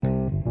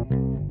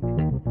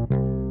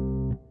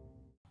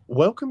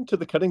Welcome to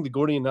the Cutting the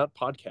Gordian Knot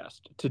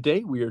podcast.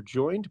 Today we are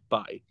joined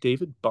by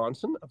David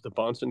Bahnsen of the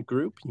Bahnsen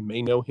Group. You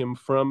may know him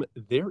from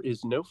There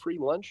Is No Free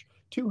Lunch,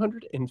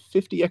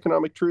 250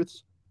 Economic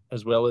Truths,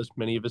 as well as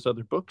many of his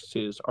other books,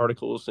 his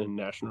articles in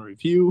National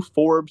Review,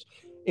 Forbes,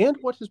 and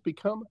what has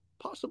become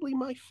possibly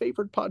my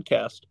favorite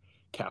podcast,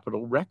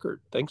 Capital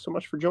Record. Thanks so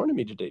much for joining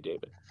me today,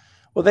 David.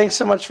 Well, thanks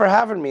so much for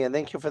having me, and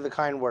thank you for the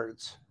kind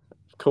words.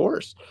 Of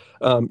course.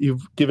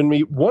 You've given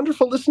me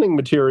wonderful listening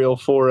material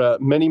for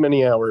many,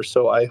 many hours,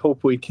 so I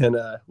hope we can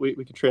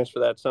transfer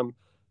that some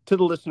to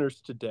the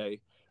listeners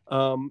today.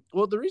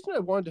 Well, the reason I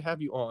wanted to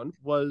have you on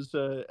was,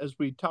 as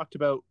we talked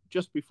about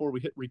just before we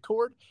hit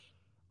record,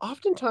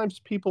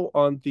 oftentimes people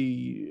on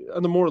the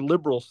more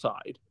liberal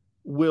side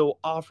will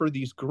offer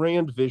these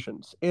grand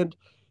visions, and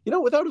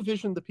without a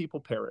vision, the people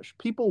perish.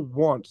 People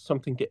want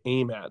something to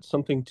aim at,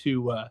 something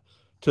to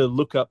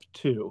look up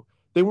to.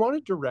 They want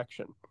a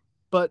direction.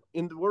 But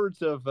in the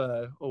words of,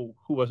 who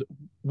was it?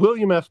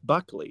 William F.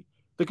 Buckley,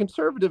 the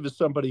conservative is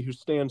somebody who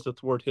stands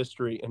athwart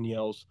history and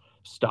yells,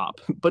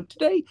 stop. But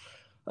today,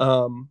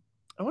 I want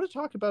to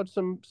talk about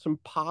some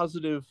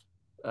positive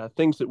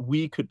things that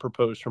we could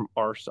propose from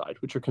our side,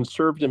 which are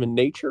conservative in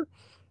nature.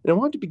 And I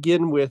want to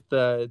begin with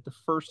the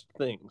first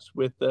things,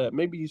 with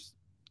maybe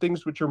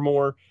things which are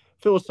more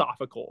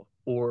philosophical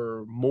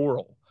or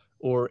moral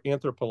or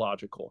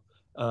anthropological.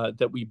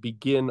 That we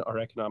begin our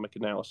economic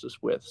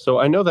analysis with. So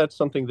I know that's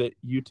something that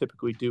you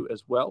typically do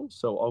as well.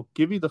 So I'll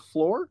give you the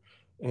floor,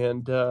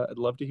 and I'd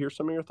love to hear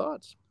some of your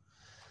thoughts.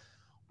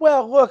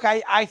 Well, look,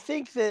 I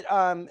think that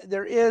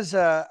there is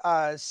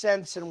a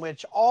sense in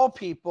which all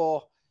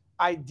people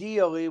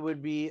ideally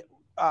would be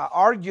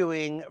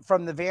arguing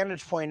from the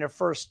vantage point of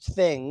first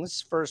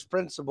things, first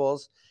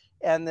principles,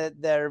 and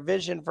that their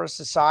vision for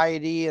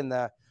society and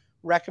the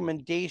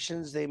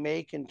recommendations they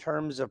make in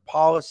terms of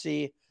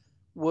policy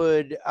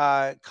would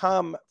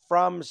come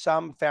from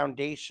some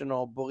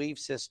foundational belief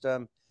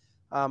system.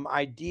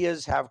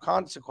 Ideas have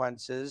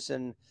consequences,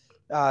 and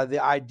the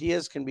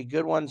ideas can be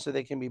good ones or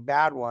they can be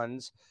bad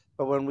ones.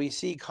 But when we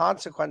see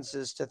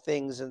consequences to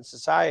things in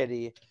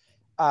society,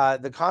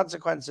 the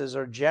consequences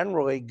are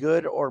generally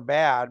good or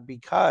bad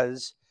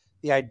because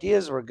the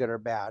ideas were good or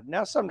bad.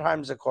 Now,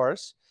 sometimes, of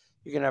course,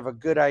 you can have a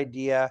good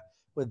idea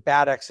with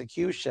bad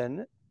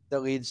execution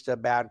that leads to a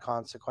bad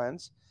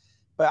consequence.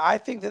 But I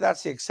think that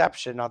that's the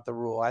exception, not the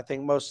rule. I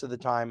think most of the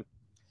time,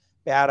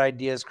 bad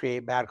ideas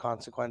create bad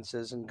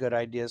consequences and good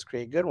ideas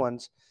create good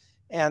ones.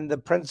 And the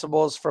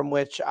principles from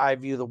which I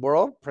view the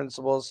world,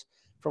 principles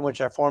from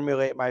which I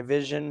formulate my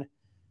vision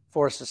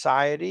for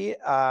society,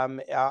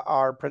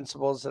 are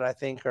principles that I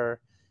think are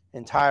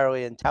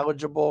entirely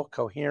intelligible,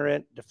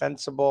 coherent,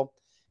 defensible.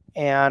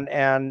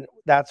 And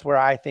that's where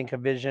I think a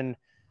vision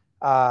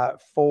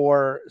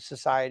for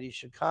society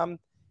should come.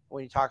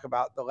 When you talk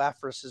about the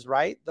left versus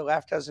right, the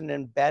left has an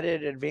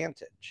embedded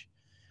advantage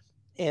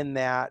in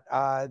that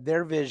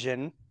their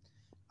vision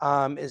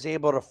is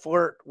able to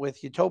flirt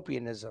with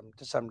utopianism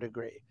to some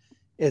degree.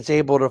 It's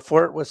able to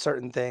flirt with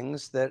certain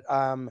things that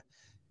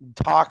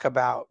talk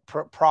about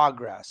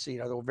progress,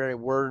 the very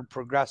word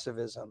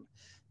progressivism.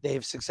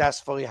 They've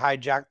successfully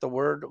hijacked the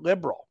word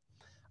liberal,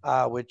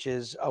 which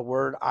is a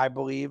word I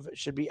believe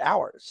should be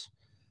ours.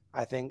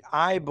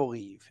 I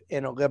believe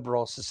in a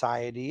liberal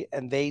society,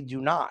 and they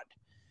do not.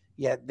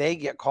 Yet they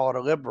get called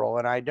a liberal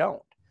and I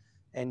don't.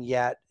 And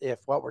yet, if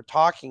what we're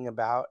talking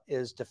about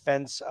is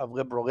defense of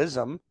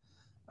liberalism,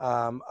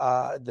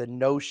 the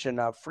notion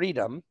of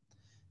freedom,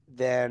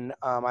 then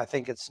I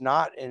think it's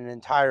not an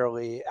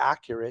entirely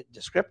accurate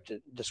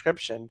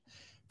description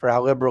for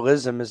how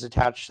liberalism is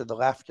attached to the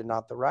left and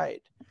not the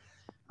right.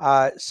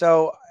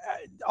 So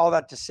all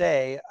that to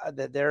say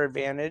that their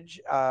advantage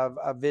of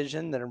a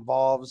vision that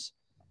involves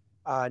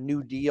a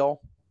New Deal,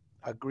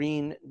 a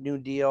Green New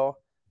Deal,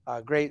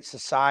 great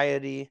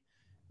society,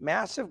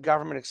 massive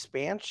government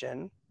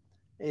expansion,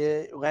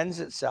 it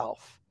lends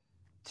itself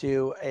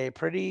to a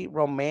pretty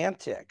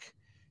romantic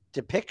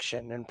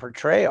depiction and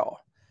portrayal.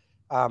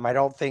 I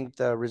don't think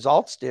the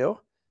results do.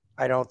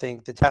 I don't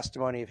think the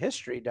testimony of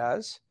history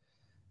does.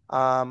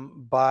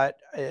 But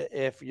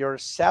if you're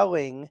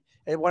selling,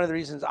 and one of the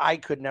reasons I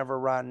could never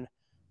run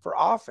for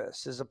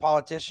office is a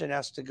politician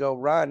has to go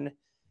run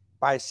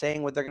by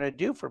saying what they're going to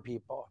do for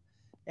people.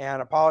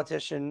 And a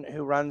politician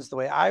who runs the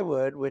way I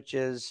would, which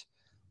is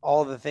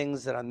all the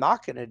things that I'm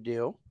not going to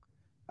do,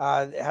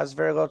 has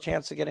very little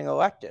chance of getting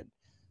elected.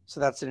 So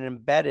that's an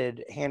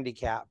embedded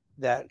handicap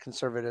that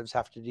conservatives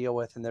have to deal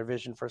with in their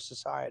vision for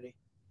society.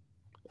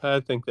 I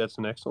think that's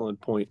an excellent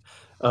point.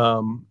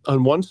 On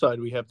one side,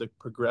 we have the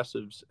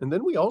progressives, and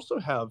then we also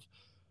have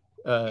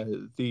I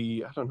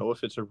don't know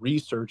if it's a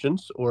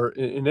resurgence, or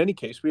in any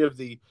case, we have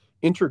the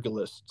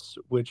integralists,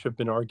 which have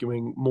been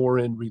arguing more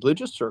in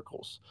religious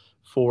circles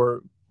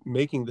for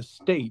making the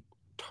state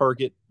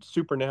target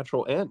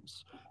supernatural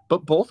ends.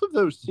 But both of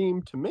those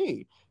seem to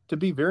me to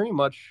be very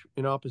much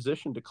in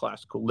opposition to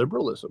classical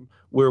liberalism,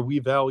 where we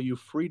value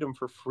freedom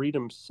for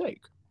freedom's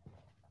sake.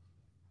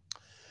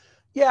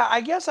 Yeah,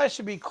 I guess I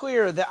should be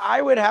clear that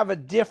I would have a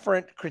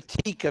different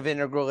critique of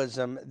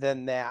integralism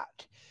than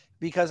that.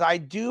 because I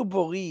do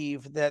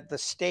believe that the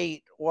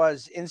state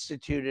was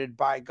instituted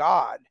by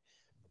God.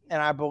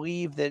 And I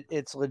believe that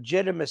its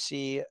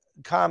legitimacy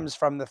comes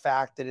from the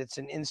fact that it's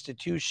an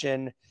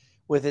institution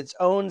with its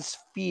own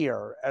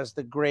sphere, as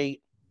the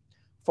great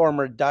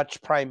former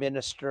Dutch prime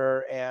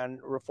minister and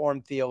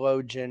Reformed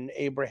theologian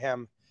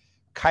Abraham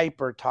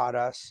Kuyper taught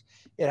us.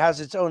 It has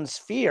its own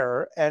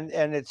sphere, and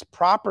its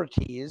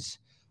properties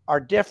are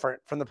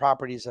different from the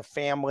properties of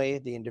family,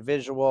 the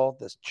individual,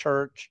 the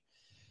church.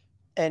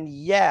 And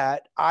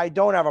yet, I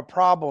don't have a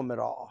problem at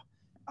all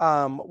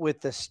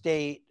with the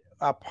state,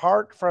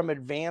 apart from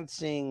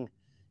advancing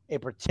a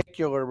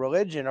particular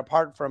religion,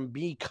 apart from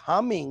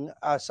becoming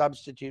a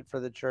substitute for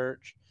the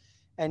church.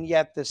 And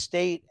yet, the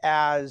state,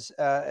 as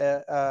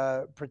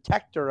a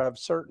protector of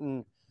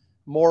certain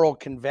moral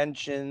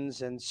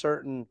conventions and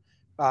certain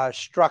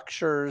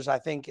structures, I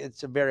think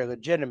it's a very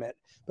legitimate.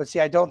 But see,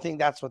 I don't think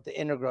that's what the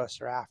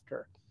integralists are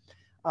after.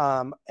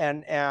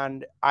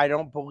 And I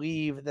don't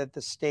believe that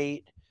the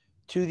state,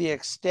 to the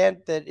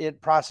extent that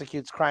it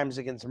prosecutes crimes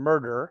against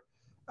murder,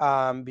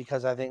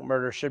 because I think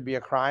murder should be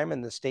a crime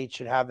and the state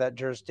should have that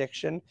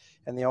jurisdiction.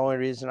 And the only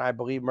reason I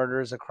believe murder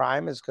is a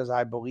crime is because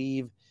I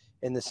believe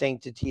in the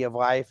sanctity of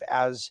life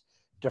as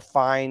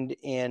defined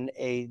in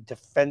a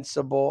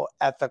defensible,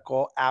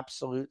 ethical,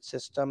 absolute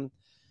system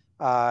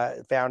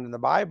found in the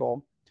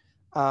Bible.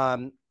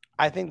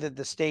 I think that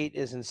the state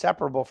is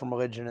inseparable from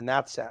religion in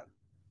that sense.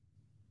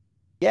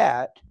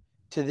 Yet,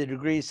 to the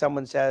degree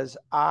someone says,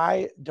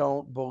 I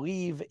don't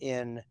believe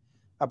in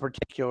a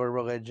particular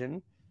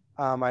religion,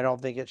 I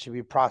don't think it should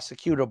be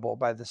prosecutable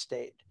by the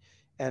state.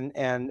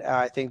 And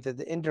I think that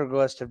the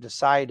integralists have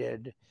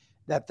decided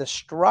that the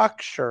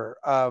structure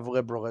of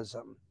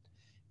liberalism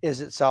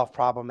is itself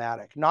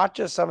problematic, not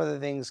just some of the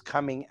things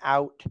coming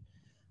out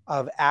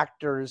of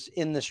actors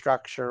in the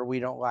structure we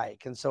don't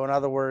like. And so, in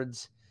other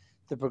words,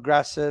 the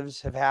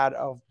progressives have had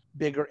a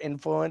bigger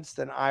influence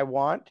than I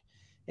want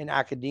in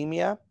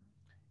academia.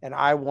 And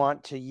I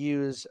want to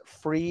use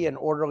free and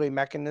orderly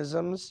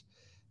mechanisms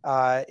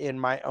in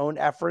my own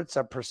efforts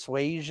of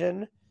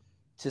persuasion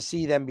to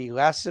see them be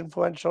less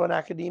influential in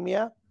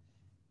academia.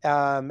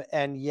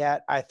 And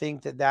yet I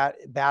think that that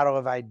battle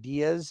of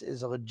ideas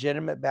is a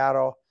legitimate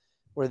battle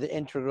where the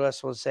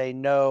integralists will say,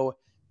 no,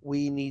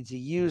 we need to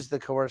use the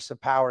coercive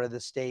power of the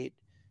state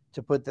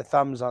to put the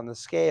thumbs on the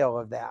scale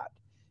of that.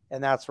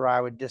 And that's where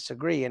I would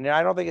disagree. And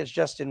I don't think it's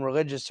just in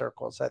religious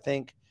circles. I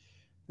think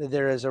that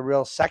there is a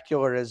real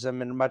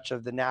secularism in much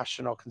of the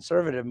national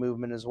conservative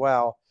movement as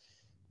well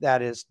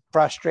that is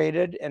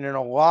frustrated, and in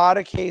a lot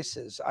of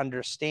cases,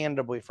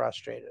 understandably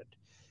frustrated,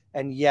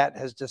 and yet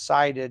has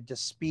decided to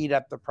speed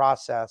up the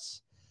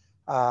process.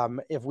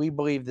 If we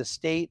believe the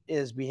state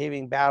is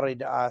behaving badly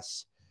to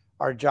us,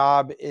 our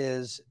job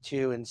is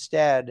to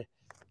instead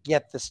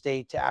get the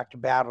state to act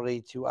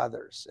badly to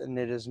others. And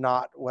it is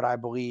not what I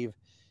believe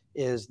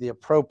is the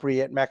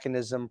appropriate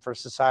mechanism for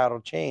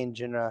societal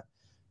change in a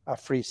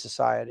free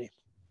society.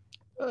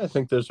 I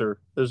think those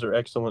are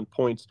excellent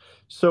points.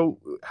 So,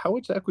 how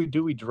exactly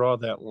do we draw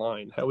that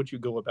line? How would you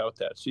go about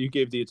that? So, you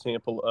gave the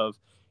example of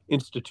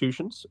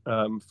institutions.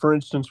 For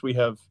instance, we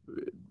have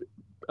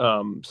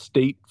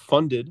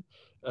state-funded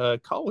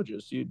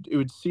colleges. It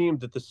would seem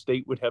that the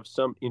state would have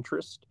some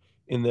interest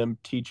in them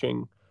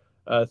teaching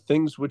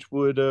things which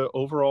would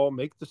overall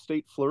make the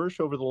state flourish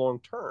over the long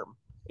term.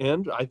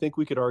 And I think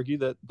we could argue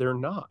that they're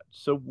not.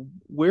 So,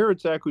 where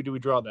exactly do we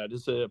draw that?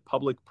 Is it a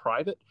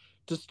public-private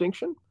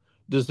distinction?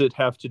 Does it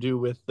have to do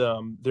with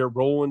their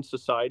role in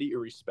society,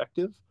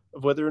 irrespective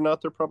of whether or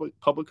not they're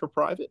public or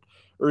private?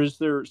 Or is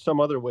there some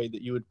other way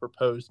that you would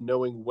propose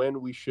knowing when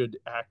we should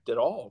act at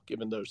all,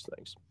 given those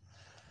things?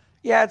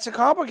 Yeah, it's a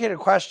complicated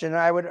question.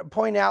 I would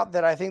point out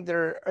that I think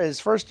there is,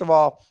 first of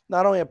all,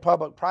 not only a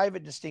public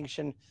private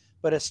distinction,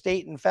 but a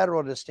state and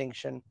federal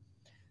distinction.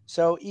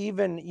 So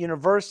even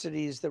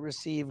universities that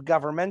receive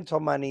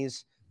governmental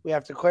monies, we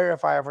have to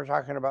clarify if we're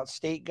talking about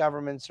state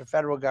governments or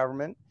federal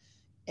government.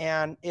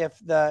 And if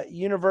the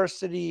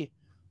University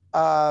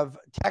of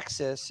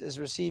Texas is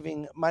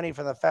receiving money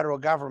from the federal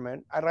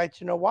government, I'd like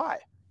to know why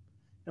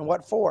and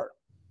what for,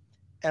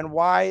 and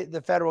why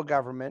the federal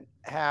government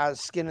has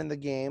skin in the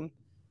game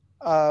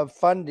of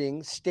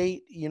funding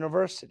state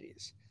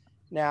universities.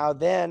 Now,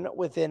 then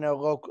within a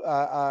local,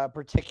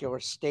 particular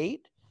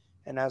state,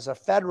 and as a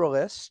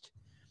federalist,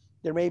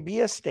 there may be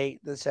a state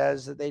that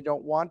says that they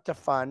don't want to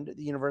fund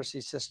the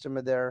university system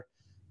of their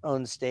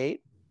own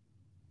state.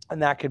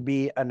 And that could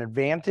be an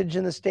advantage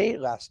in the state,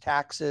 less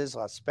taxes,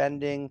 less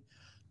spending,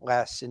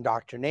 less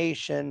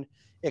indoctrination.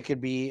 It could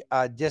be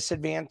a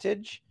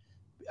disadvantage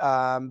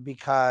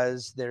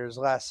because there's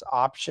less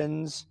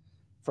options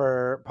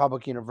for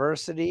public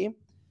university.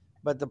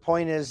 But the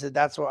point is that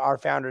that's what our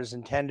founders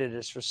intended,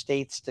 is for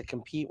states to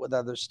compete with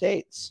other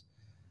states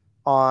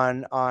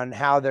on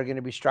how they're going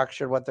to be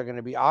structured, what they're going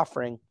to be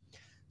offering.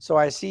 So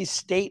I see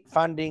state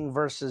funding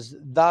versus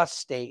the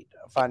state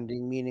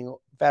funding, meaning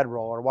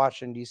federal or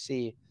Washington,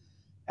 D.C.,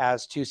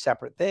 as two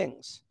separate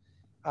things.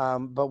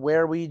 But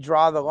where we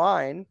draw the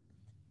line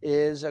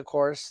is, of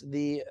course,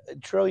 the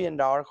 $1 trillion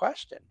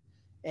question.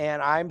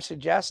 And I'm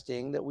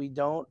suggesting that we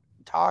don't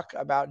talk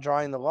about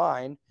drawing the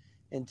line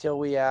until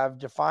we have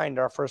defined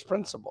our first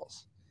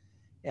principles.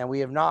 And we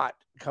have not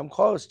come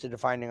close to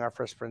defining our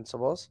first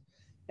principles.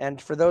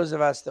 And for those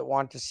of us that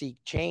want to seek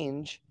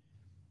change,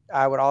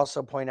 I would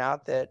also point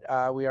out that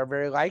we are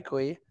very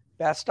likely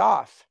best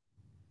off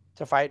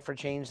to fight for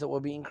change that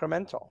will be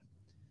incremental,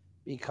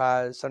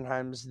 because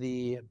sometimes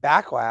the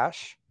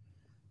backlash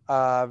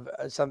of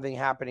something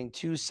happening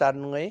too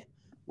suddenly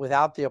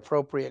without the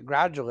appropriate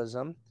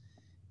gradualism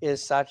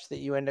is such that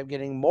you end up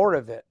getting more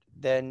of it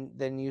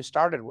than you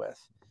started with.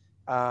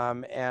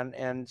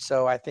 And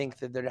so I think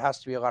that there has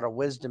to be a lot of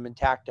wisdom and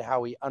tact to how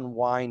we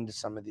unwind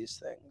some of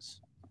these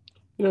things.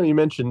 You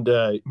mentioned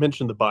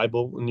the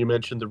Bible, and you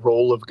mentioned the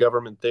role of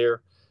government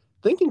there.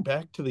 Thinking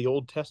back to the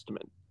Old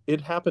Testament,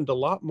 it happened a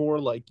lot more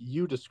like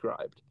you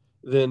described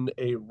than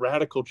a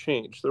radical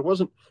change. There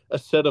wasn't a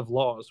set of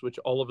laws which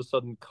all of a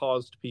sudden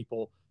caused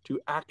people to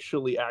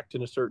actually act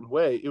in a certain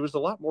way. It was a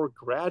lot more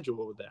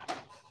gradual with that.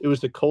 It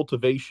was the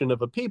cultivation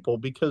of a people,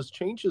 because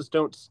changes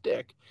don't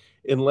stick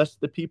unless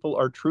the people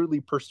are truly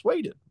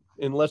persuaded,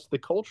 unless the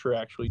culture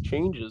actually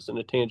changes in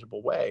a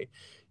tangible way.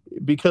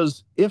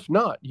 Because if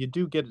not, you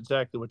do get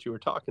exactly what you were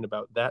talking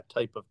about, that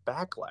type of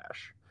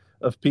backlash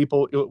of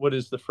people. What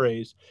is the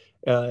phrase?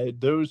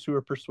 Those who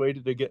are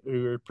persuaded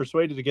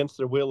against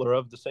their will are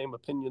of the same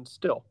opinion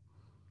still.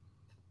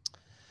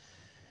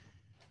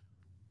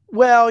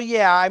 Well,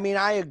 yeah, I mean,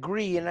 I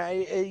agree.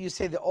 And you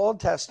say the Old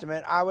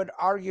Testament, I would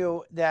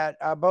argue that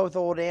both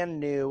Old and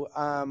New,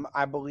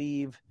 I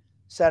believe,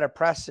 set a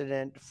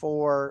precedent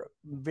for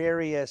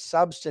various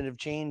substantive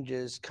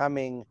changes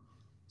coming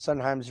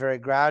sometimes very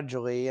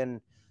gradually. And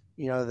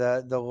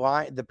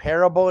the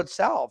parable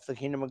itself, the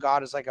kingdom of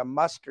God is like a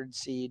mustard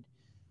seed.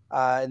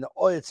 And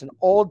it's an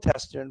Old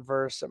Testament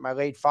verse that my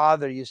late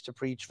father used to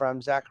preach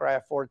from.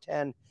 Zechariah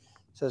 4:10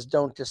 says,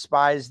 "Don't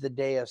despise the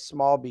day of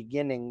small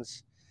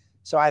beginnings."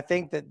 So I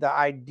think that the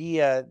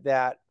idea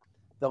that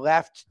the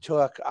left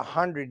took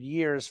 100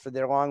 years for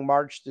their long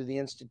march through the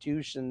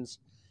institutions,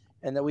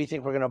 and that we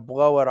think we're going to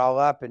blow it all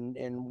up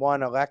in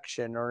one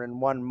election or in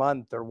 1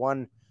 month or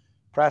one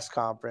press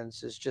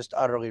conference is just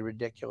utterly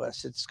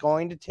ridiculous. It's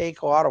going to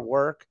take a lot of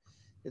work.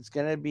 It's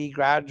going to be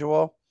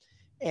gradual.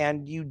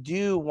 And you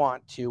do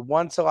want to,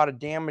 once a lot of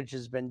damage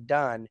has been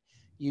done,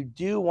 you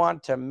do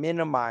want to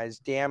minimize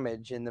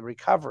damage in the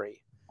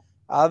recovery.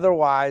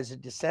 Otherwise,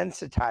 it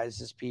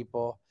desensitizes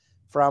people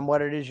from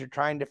what it is you're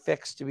trying to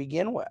fix to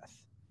begin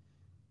with.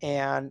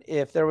 And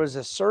if there was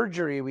a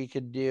surgery we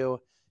could do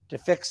to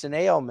fix an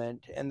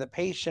ailment and the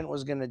patient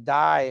was going to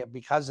die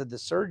because of the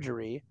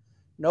surgery,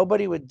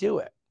 nobody would do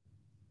it.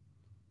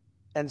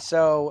 And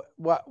so,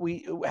 what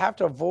we have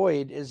to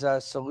avoid is a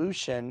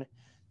solution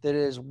that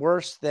is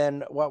worse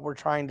than what we're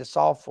trying to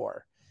solve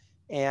for.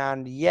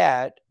 And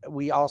yet,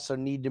 we also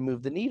need to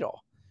move the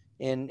needle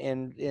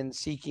in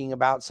seeking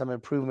about some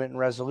improvement and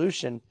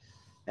resolution.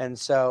 And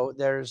so,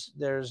 there's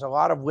a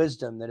lot of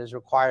wisdom that is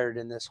required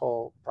in this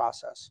whole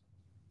process.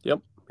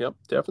 Yep, yep,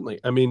 definitely.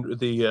 I mean,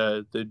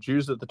 the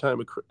Jews at the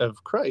time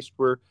of Christ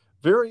were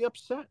very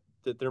upset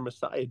that their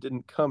Messiah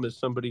didn't come as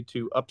somebody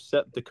to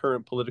upset the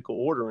current political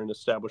order and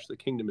establish the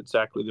kingdom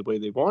exactly the way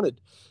they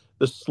wanted.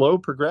 The slow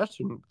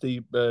progression,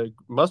 the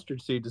mustard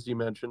seed, as you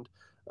mentioned,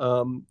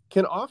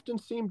 can often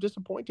seem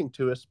disappointing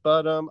to us,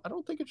 but I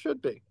don't think it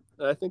should be.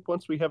 I think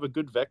once we have a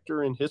good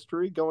vector in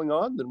history going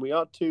on, then we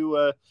ought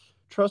to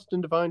trust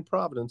in divine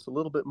providence a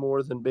little bit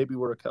more than maybe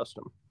we're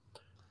accustomed.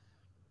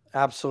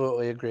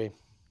 Absolutely agree.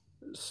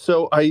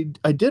 So I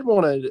did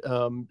want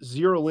to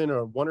zero in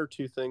on one or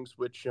two things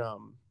which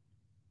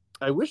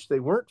I wish they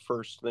weren't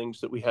first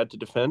things that we had to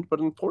defend, but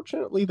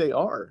unfortunately they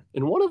are.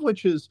 And one of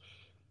which is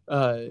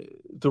uh,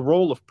 the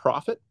role of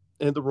profit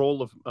and the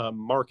role of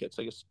markets.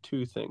 I guess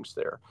two things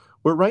there.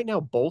 Where right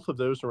now both of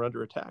those are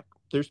under attack.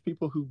 There's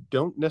people who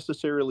don't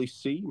necessarily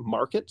see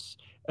markets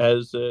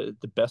as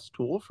the best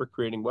tool for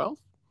creating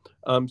wealth.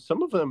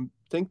 Some of them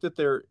think that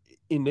they're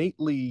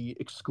innately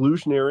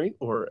exclusionary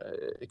or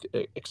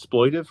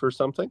exploitive or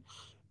something,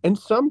 and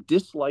some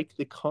dislike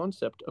the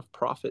concept of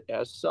profit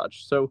as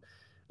such. So,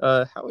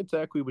 how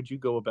exactly would you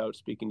go about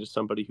speaking to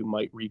somebody who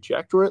might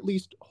reject or at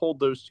least hold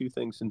those two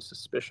things in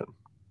suspicion?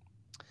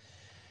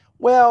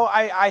 Well,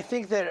 I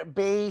think that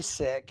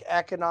basic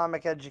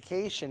economic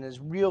education is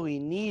really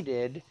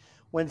needed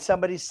when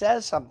somebody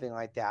says something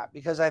like that.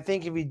 Because I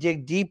think if you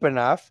dig deep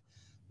enough,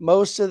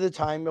 most of the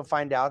time you'll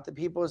find out that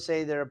people who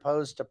say they're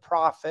opposed to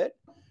profit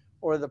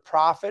or the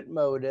profit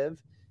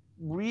motive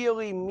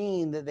really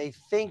mean that they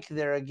think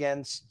they're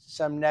against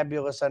some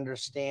nebulous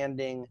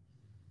understanding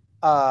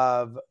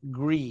of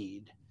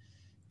greed.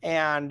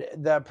 And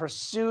the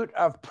pursuit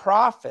of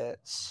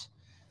profits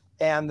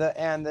and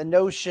the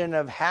notion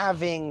of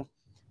having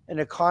an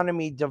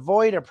economy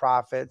devoid of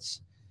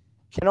profits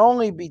can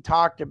only be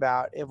talked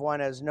about if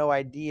one has no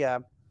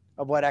idea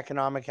of what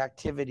economic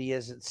activity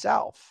is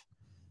itself,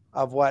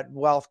 of what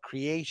wealth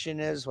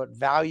creation is, what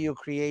value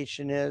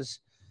creation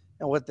is,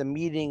 and what the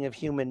meeting of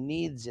human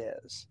needs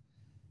is.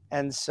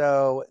 And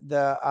so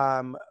the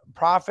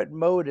profit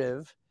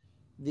motive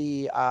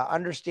the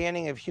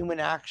understanding of human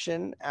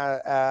action,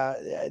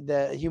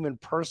 the human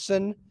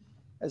person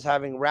as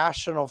having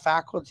rational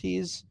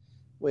faculties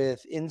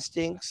with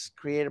instincts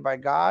created by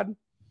God,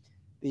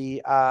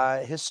 the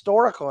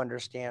historical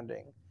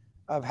understanding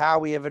of how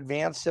we have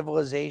advanced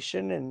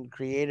civilization and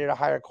created a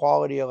higher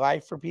quality of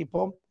life for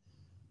people,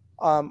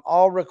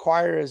 all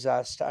requires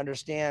us to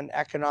understand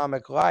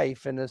economic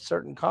life in a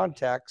certain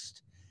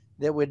context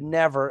that would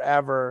never,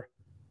 ever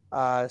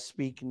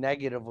speak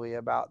negatively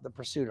about the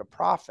pursuit of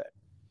profit.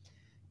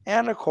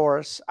 And of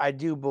course, I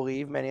do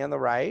believe many on the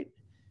right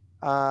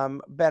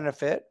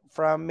benefit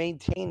from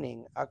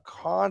maintaining a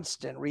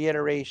constant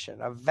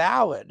reiteration, a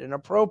valid and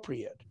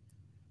appropriate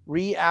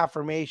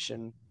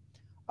reaffirmation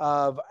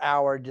of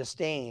our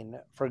disdain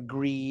for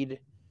greed,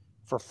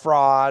 for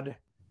fraud,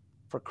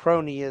 for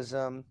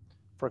cronyism,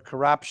 for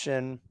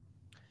corruption,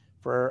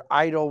 for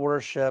idol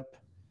worship,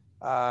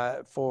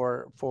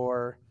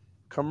 for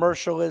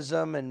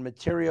commercialism and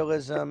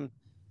materialism,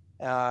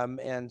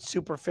 and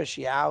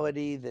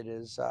superficiality that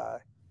is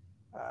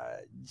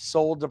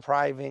soul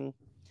depriving.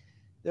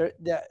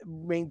 They're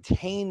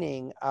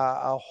maintaining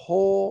a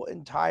whole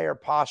entire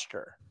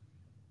posture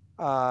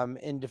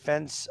in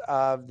defense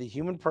of the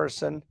human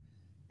person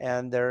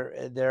and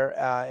their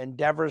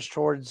endeavors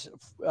towards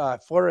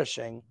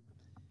flourishing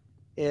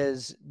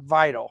is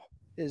vital,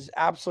 is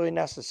absolutely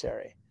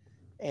necessary,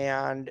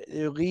 and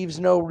it leaves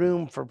no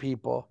room for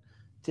people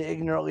to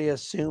ignorantly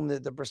assume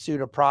that the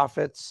pursuit of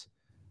profits,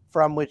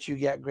 from which you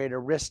get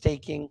greater risk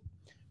taking,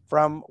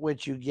 from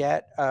which you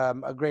get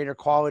a greater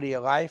quality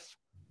of life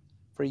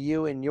for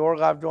you and your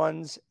loved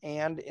ones,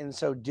 and in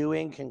so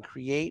doing can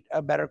create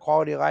a better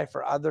quality of life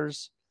for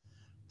others.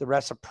 The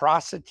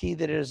reciprocity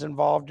that is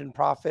involved in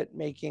profit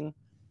making,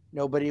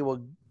 nobody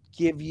will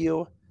give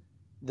you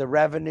the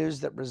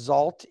revenues that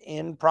result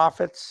in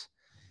profits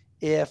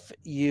if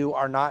you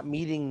are not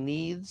meeting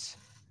needs.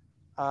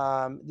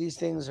 These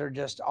things are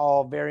just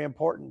all very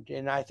important,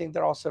 and I think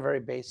they're also very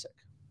basic.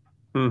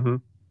 Hmm.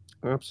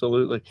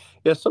 Absolutely.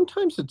 Yeah,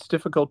 sometimes it's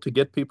difficult to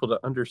get people to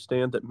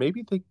understand that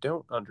maybe they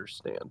don't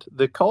understand.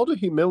 The call to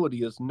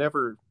humility is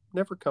never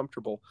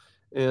comfortable.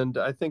 And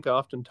I think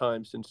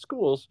oftentimes in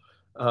schools,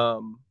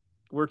 um,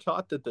 we're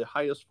taught that the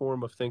highest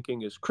form of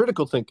thinking is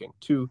critical thinking,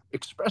 to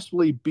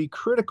expressly be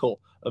critical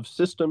of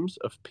systems,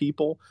 of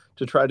people,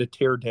 to try to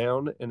tear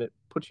down, and it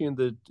puts you in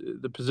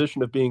the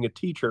position of being a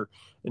teacher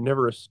and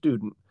never a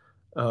student.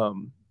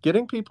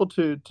 Getting people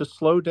to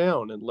slow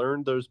down and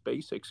learn those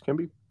basics can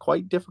be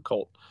quite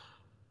difficult.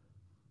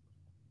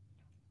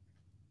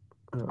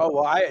 Oh Uh,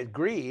 well, I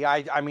agree.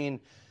 I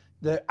mean,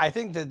 I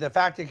think that the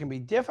fact it can be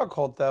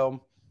difficult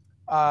though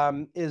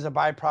is a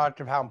byproduct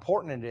of how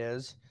important it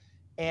is,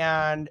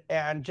 and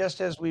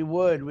just as we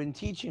would when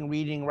teaching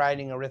reading,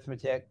 writing,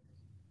 arithmetic,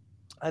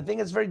 I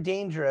think it's very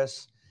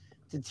dangerous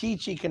to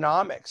teach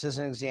economics as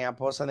an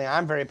example, something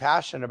I'm very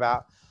passionate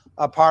about,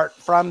 apart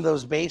from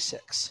those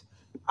basics.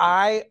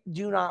 I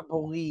do not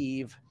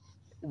believe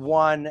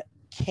one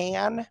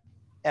can,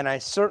 and I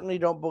certainly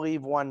don't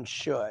believe one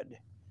should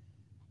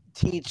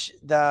teach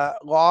the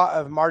law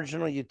of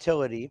marginal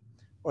utility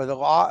or the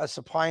law of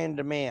supply and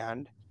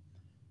demand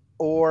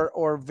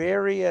or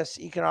various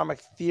economic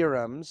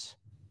theorems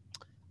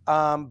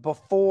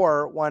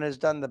before one has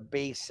done the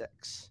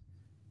basics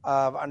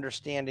of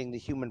understanding the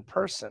human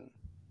person.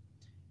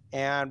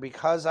 And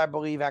because I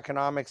believe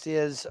economics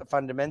is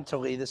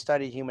fundamentally the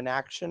study of human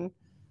action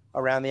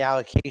around the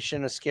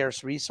allocation of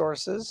scarce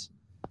resources,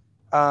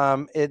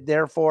 it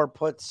therefore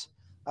puts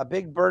a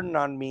big burden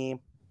on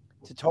me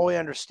to totally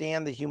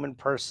understand the human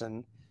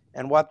person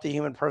and what the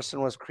human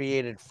person was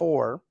created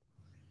for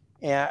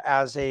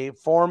as a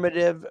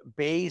formative,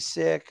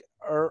 basic,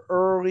 or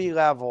early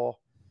level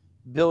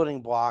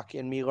building block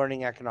in me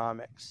learning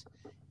economics.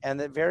 And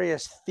that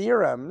various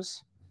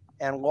theorems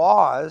and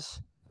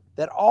laws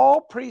that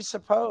all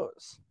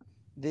presuppose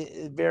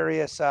the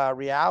various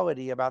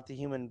reality about the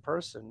human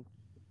person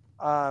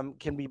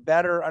can be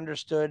better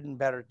understood and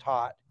better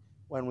taught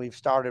when we've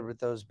started with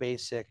those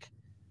basic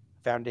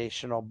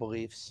foundational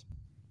beliefs.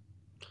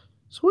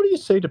 so, what do you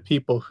say to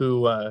people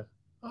who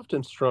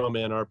often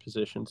strawman our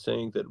position,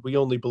 saying that we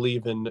only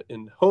believe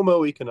in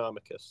Homo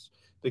economicus,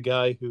 the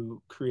guy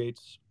who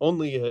creates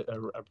only a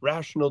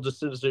rational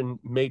decision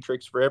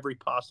matrix for every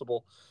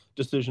possible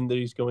decision that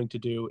he's going to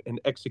do and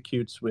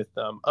executes with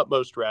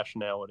utmost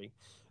rationality?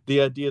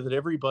 The idea that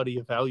everybody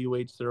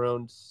evaluates their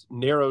own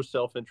narrow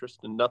self interest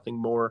and nothing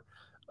more.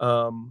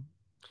 Um,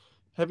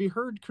 have you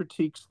heard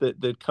critiques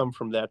that come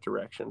from that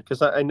direction?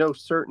 Because I know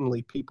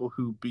certainly people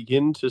who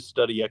begin to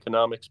study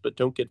economics but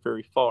don't get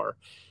very far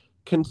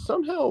can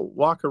somehow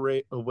walk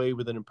away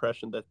with an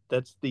impression that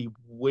that's the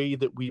way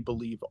that we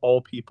believe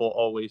all people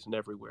always and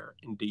everywhere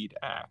indeed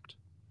act.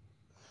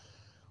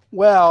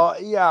 Well,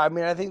 yeah, I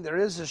mean, I think there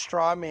is a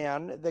straw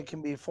man that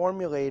can be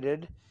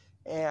formulated.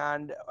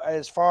 And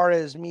as far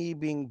as me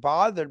being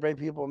bothered by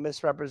people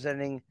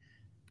misrepresenting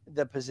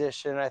the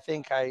position, I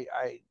think I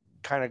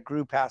kind of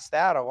grew past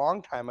that a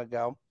long time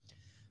ago.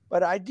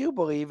 But I do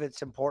believe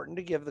it's important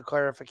to give the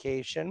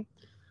clarification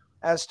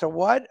as to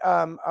what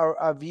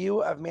a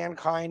view of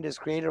mankind is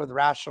created with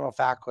rational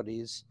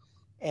faculties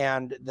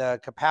and the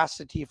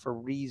capacity for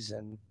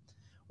reason,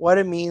 what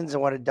it means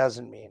and what it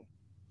doesn't mean.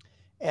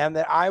 And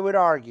that I would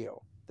argue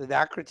that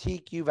that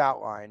critique you've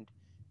outlined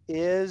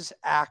is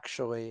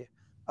actually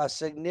a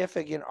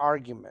significant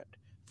argument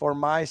for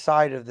my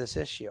side of this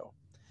issue.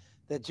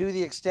 That to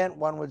the extent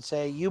one would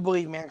say, you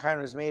believe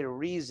mankind was made of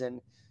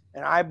reason,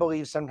 and I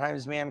believe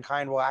sometimes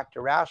mankind will act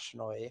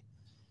irrationally,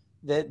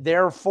 that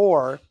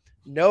therefore,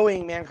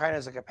 knowing mankind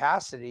has a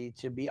capacity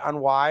to be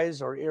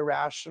unwise or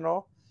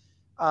irrational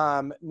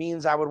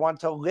means I would want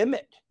to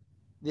limit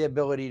the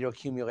ability to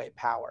accumulate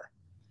power.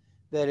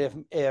 That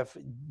if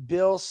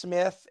Bill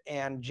Smith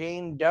and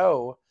Jane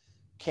Doe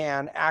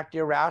can act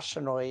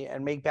irrationally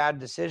and make bad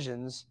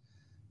decisions,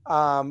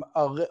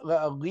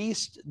 at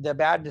least the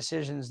bad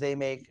decisions they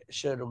make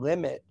should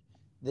limit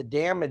the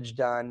damage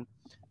done,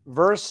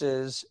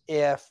 versus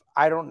if,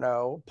 I don't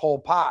know, Pol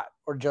Pot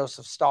or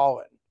Joseph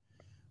Stalin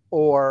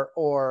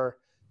or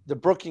the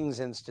Brookings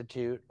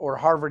Institute or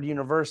Harvard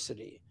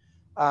University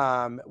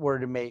were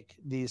to make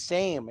these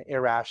same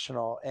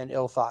irrational and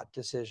ill-thought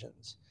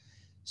decisions.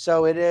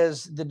 So it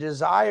is the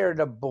desire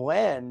to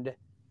blend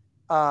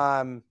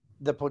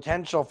the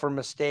potential for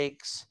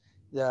mistakes,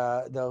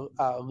 the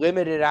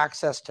limited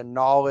access to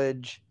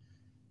knowledge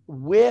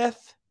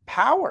with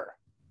power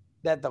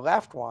that the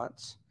left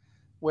wants,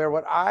 where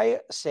what I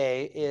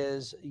say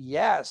is,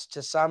 yes,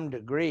 to some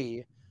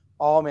degree,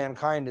 all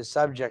mankind is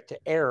subject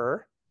to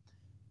error,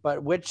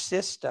 but which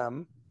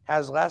system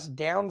has less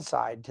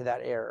downside to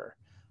that error?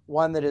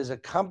 One that is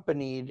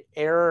accompanied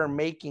error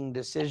making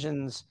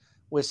decisions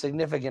with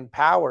significant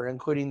power,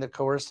 including the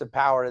coercive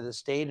power of the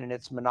state and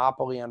its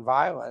monopoly on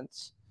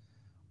violence,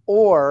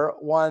 or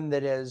one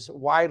that is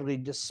widely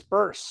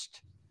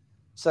dispersed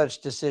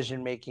such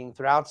decision making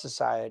throughout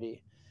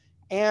society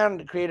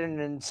and create an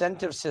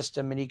incentive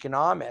system in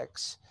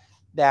economics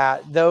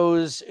that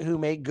those who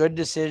make good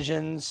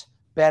decisions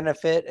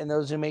benefit and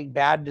those who make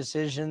bad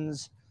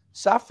decisions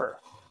suffer,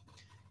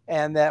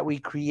 and that we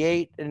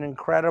create an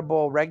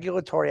incredible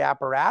regulatory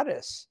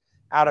apparatus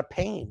out of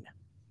pain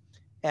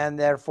and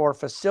therefore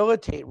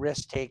facilitate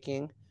risk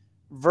taking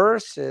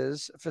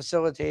versus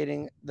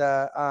facilitating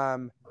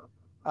the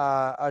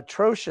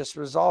atrocious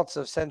results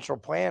of central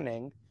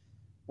planning,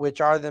 which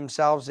are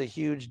themselves a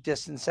huge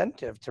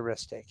disincentive to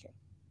risk taking.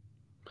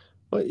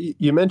 Well,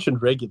 you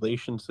mentioned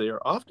regulations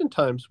there.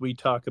 Oftentimes we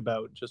talk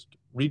about just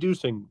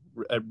reducing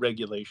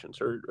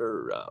regulations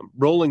or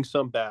rolling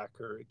some back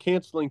or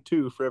canceling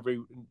two for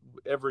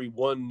every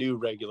one new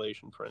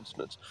regulation, for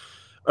instance.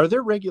 Are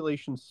there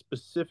regulations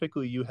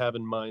specifically you have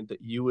in mind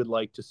that you would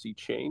like to see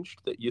changed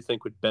that you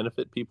think would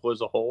benefit people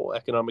as a whole,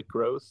 economic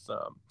growth,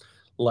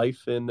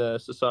 life in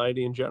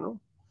society in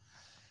general?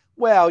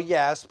 Well,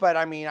 yes, but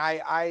I mean,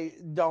 I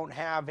don't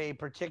have a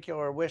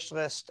particular wish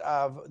list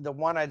of the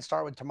one I'd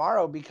start with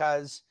tomorrow,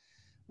 because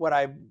what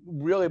I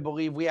really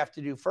believe we have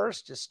to do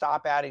first is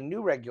stop adding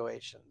new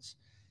regulations.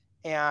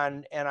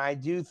 And I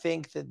do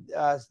think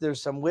that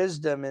there's some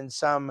wisdom in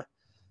some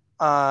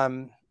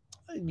um,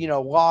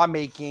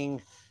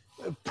 lawmaking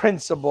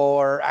principle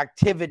or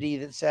activity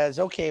that says,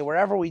 okay,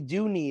 wherever we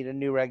do need a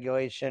new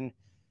regulation,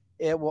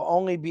 it will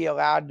only be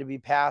allowed to be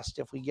passed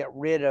if we get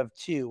rid of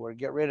two or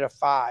get rid of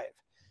five.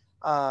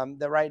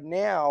 That right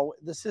now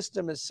the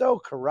system is so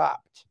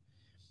corrupt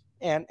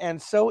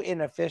and so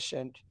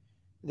inefficient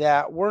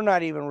that we're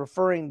not even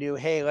referring to,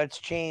 hey, let's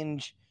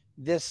change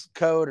this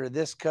code or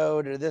this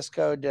code or this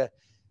code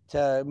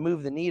to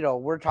move the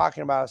needle. We're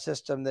talking about a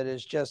system that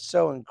is just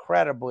so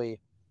incredibly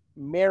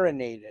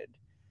marinated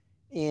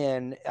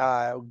in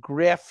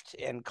grift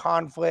and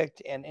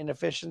conflict and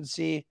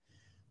inefficiency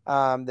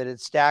that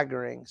it's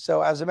staggering.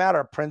 So, as a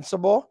matter of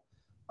principle,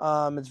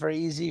 it's very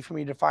easy for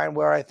me to find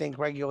where I think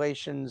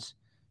regulations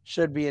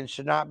should be and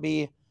should not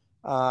be.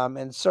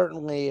 And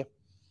certainly,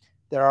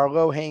 there are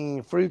low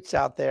hanging fruits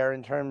out there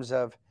in terms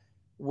of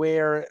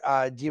where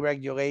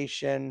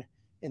deregulation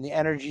in the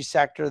energy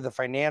sector, the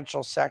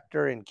financial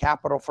sector, and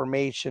capital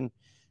formation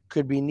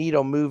could be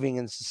needle moving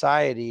in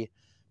society.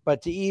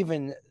 But to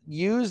even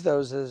use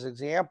those as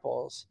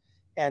examples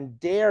and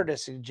dare to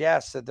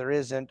suggest that there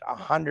isn't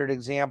 100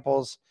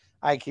 examples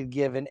I could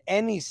give in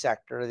any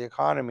sector of the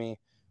economy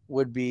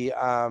would be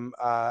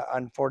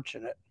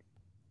unfortunate.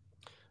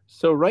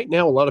 So right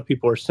now, a lot of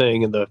people are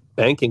saying in the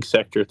banking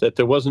sector that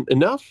there wasn't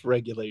enough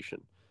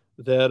regulation,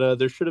 that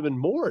there should have been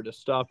more to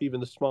stop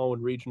even the small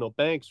and regional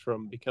banks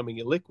from becoming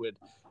illiquid.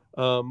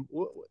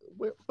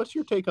 What's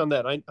your take on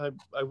that?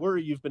 I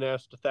worry you've been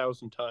asked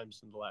 1,000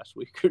 times in the last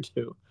week or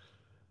two.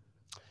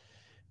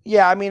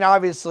 Yeah, I mean,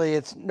 obviously,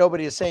 it's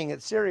nobody is saying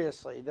it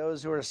seriously.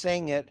 Those who are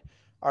saying it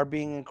are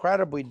being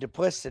incredibly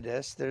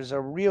duplicitous. There's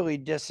a really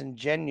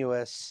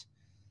disingenuous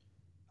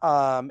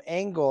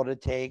angle to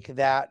take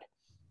that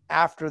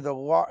after the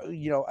law,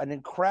 an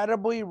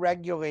incredibly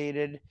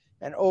regulated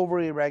and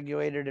overly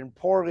regulated and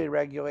poorly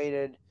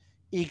regulated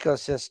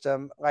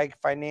ecosystem like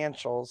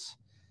financials,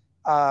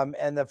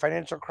 and the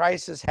financial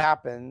crisis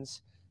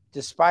happens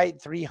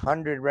despite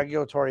 300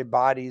 regulatory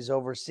bodies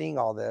overseeing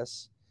all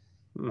this.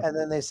 Mm. And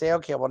then they say,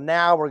 okay, well,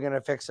 now we're going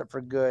to fix it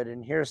for good.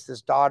 And here's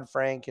this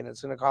Dodd-Frank, and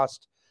it's going to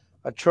cost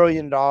 $1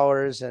 trillion,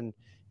 and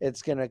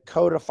it's going to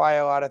codify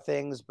a lot of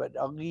things, but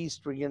at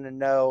least we're going to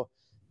know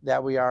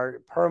that we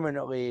are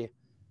permanently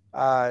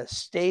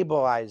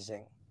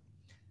stabilizing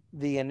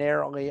the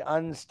inherently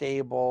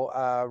unstable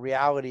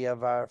reality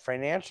of a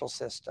financial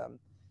system.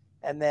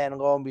 And then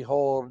lo and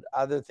behold,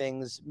 other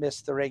things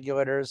miss the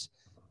regulators,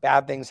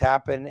 bad things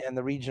happen, and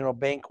the regional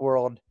bank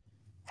world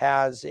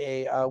has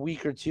a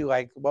week or two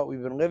like what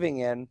we've been living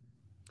in.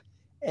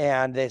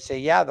 And they say,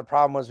 yeah, the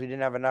problem was we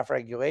didn't have enough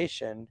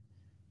regulation.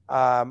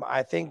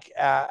 I think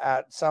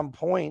at some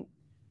point,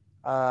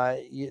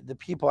 the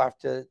people have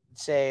to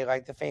say,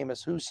 like the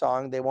famous Who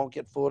song, they won't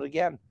get fooled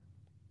again.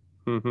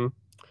 Hmm.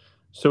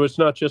 So it's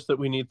not just that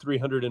we need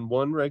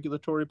 301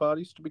 regulatory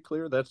bodies, to be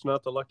clear. That's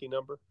not the lucky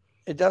number.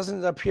 It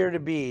doesn't appear to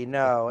be,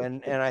 no.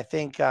 And I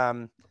think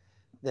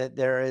that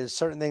there is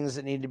certain things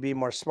that need to be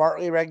more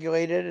smartly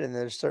regulated, and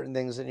there's certain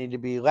things that need to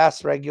be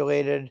less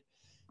regulated.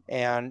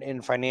 And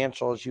in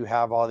financials, you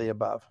have all the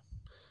above.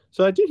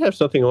 So I did have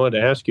something I wanted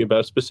to ask you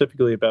about,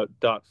 specifically about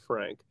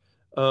Dodd-Frank.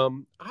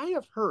 I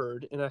have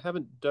heard, and I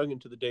haven't dug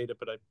into the data,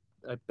 but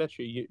I bet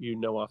you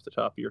know off the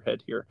top of your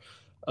head here,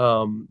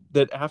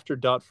 that after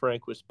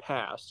Dodd-Frank was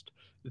passed,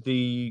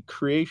 the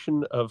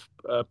creation of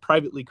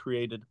privately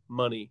created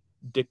money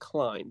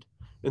declined,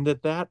 and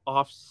that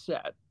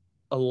offset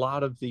a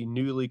lot of the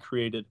newly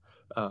created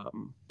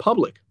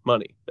public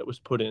money that was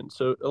put in.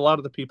 So a lot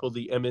of the people,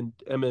 the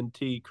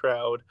MNT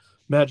crowd,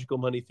 magical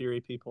money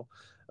theory people,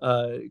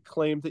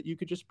 claimed that you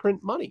could just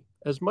print money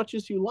as much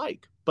as you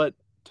like. But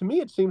to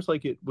me, it seems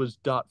like it was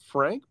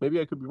Dodd-Frank, maybe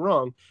I could be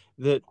wrong,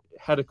 that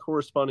had a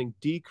corresponding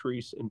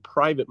decrease in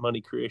private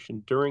money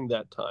creation during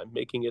that time,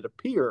 making it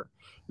appear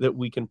that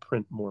we can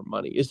print more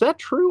money. Is that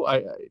true?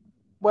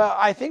 Well,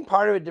 I think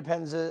part of it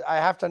depends. I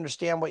have to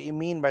understand what you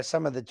mean by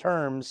some of the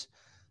terms.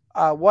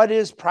 What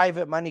is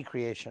private money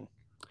creation?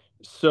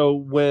 So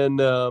when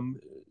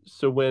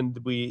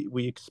we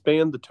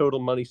expand the total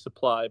money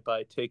supply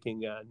by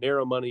taking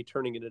narrow money,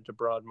 turning it into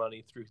broad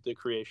money through the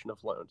creation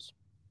of loans.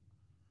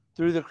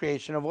 Through the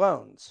creation of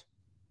loans,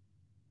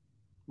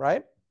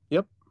 right?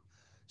 Yep.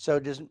 So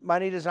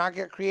money does not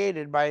get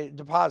created by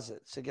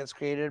deposits. It gets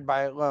created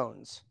by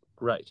loans.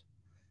 Right.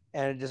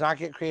 And it does not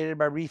get created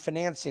by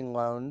refinancing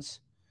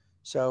loans.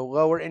 So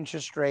lower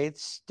interest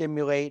rates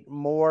stimulate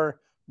more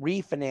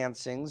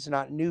refinancings,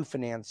 not new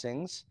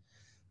financings.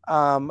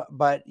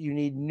 But you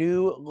need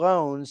new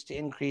loans to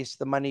increase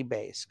the money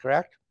base,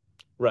 correct?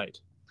 Right.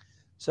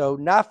 So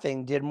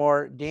nothing did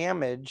more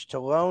damage to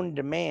loan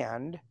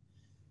demand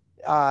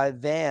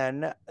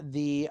than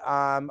the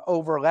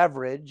over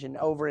leverage and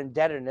over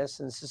indebtedness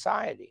in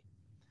society.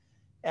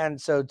 And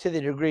so, to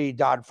the degree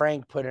Dodd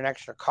Frank put an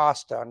extra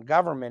cost on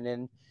government,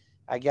 and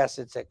I guess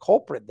it's a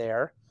culprit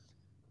there,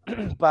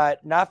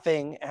 but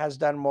nothing has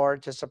done more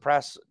to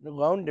suppress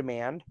loan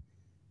demand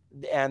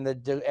and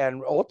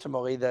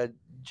ultimately the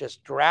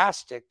just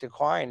drastic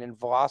decline in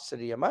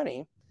velocity of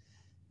money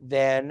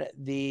than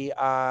the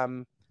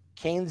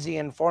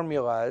Keynesian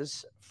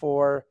formulas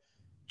for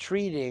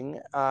treating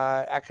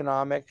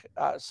economic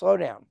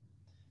slowdown.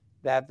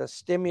 That the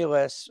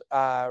stimulus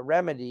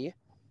remedy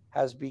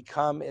has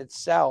become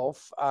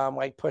itself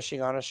like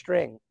pushing on a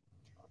string,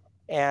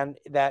 and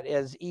that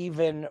is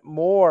even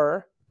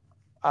more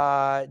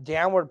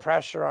downward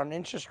pressure on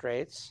interest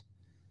rates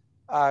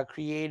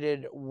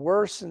created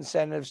worse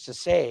incentives to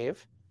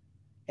save,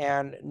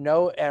 and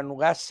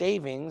less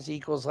savings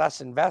equals less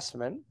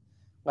investment.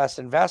 Less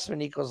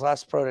investment equals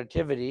less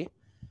productivity.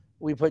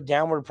 We put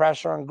downward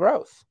pressure on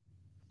growth.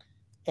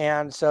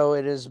 And so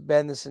it has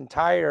been this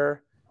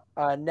entire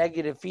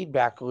negative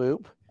feedback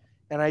loop.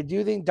 And I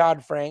do think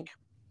Dodd Frank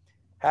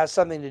has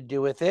something to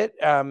do with it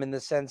in the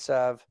sense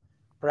of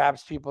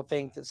perhaps people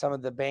think that some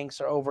of the banks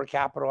are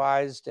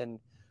overcapitalized and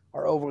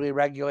are overly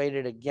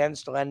regulated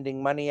against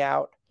lending money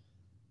out.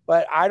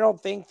 But I don't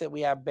think that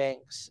we have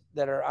banks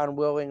that are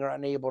unwilling or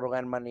unable to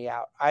lend money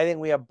out. I think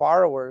we have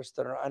borrowers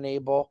that are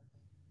unable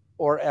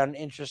or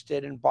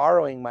uninterested in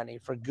borrowing money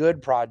for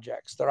good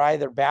projects. They're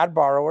either bad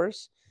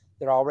borrowers,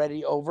 they're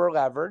already over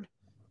levered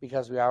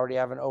because we already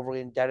have an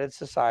overly indebted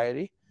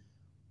society,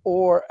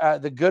 or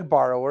the good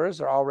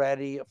borrowers are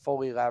already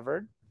fully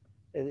levered.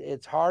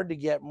 It's hard to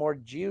get more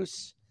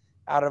juice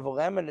out of a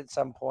lemon at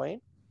some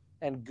point.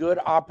 And good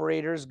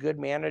operators, good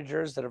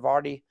managers that have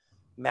already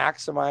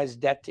maximized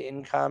debt to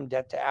income,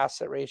 debt to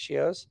asset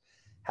ratios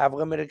have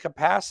limited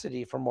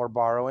capacity for more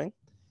borrowing.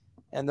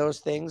 And those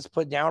things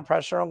put down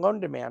pressure on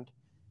loan demand.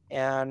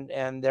 And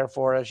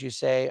therefore, as you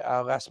say,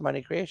 less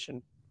money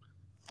creation.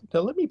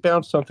 Now, let me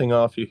bounce something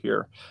off you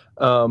here,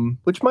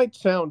 which might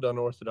sound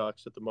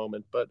unorthodox at the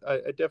moment, but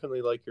I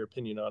definitely like your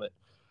opinion on it.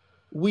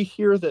 We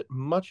hear that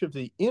much of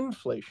the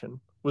inflation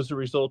was a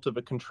result of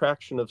a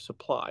contraction of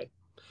supply.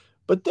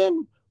 But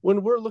then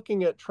when we're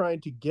looking at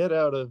trying to get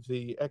out of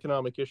the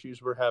economic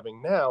issues we're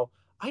having now,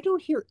 I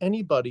don't hear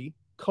anybody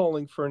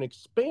calling for an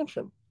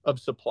expansion of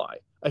supply.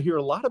 I hear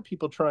a lot of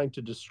people trying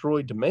to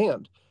destroy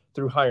demand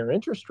through higher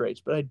interest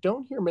rates, but I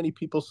don't hear many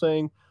people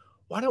saying,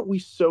 why don't we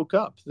soak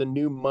up the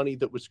new money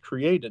that was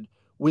created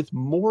with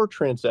more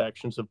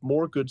transactions of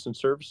more goods and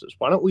services?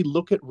 Why don't we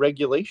look at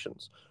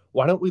regulations?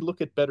 Why don't we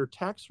look at better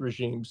tax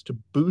regimes to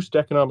boost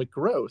economic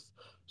growth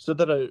so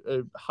that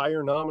a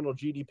higher nominal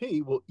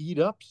GDP will eat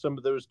up some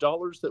of those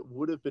dollars that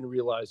would have been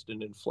realized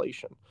in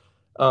inflation?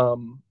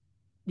 Um,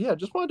 yeah,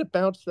 just wanted to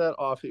bounce that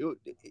off.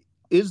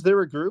 Is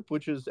there a group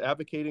which is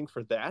advocating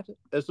for that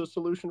as a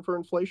solution for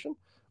inflation,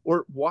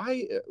 or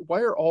why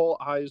are all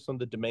eyes on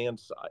the demand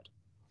side?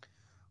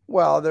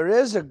 Well, there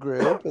is a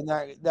group, and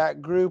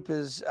that group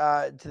is,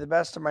 to the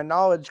best of my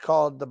knowledge,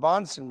 called the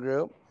Bahnsen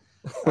Group.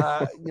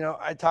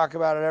 I talk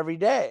about it every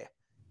day,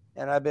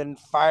 and I've been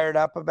fired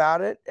up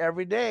about it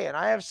every day. And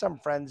I have some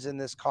friends in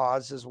this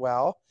cause as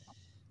well.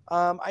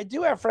 I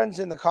do have friends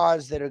in the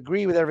cause that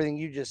agree with everything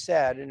you just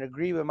said and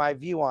agree with my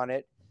view on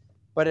it,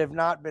 but have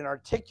not been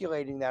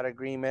articulating that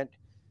agreement.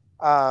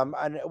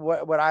 And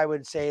what I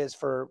would say is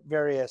for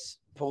various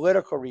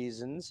political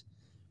reasons.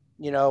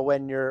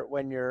 When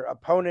your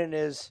opponent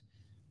is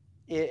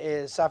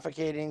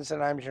suffocating,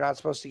 sometimes you're not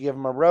supposed to give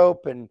them a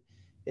rope, and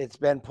it's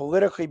been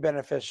politically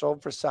beneficial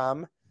for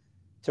some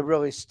to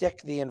really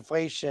stick the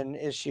inflation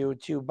issue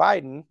to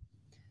Biden.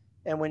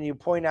 And when you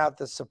point out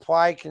the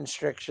supply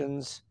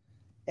constrictions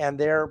and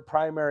their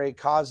primary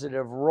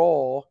causative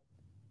role,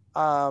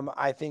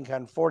 I think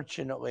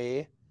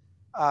unfortunately,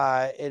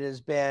 it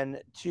has been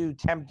too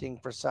tempting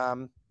for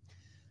some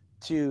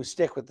to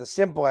stick with the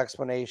simple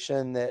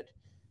explanation that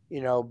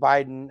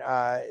Biden,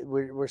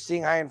 we're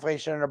seeing high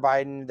inflation under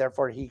Biden,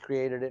 therefore he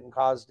created it and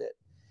caused it.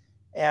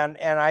 And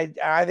I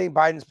think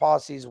Biden's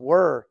policies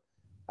were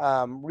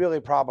really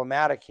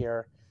problematic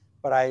here,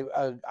 but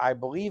I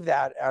believe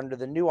that under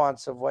the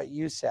nuance of what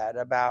you said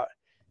about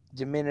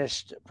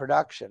diminished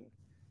production,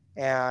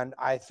 and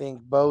I think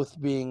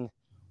both being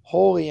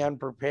wholly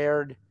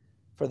unprepared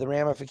for the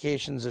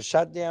ramifications of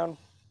shutdown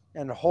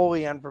and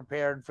wholly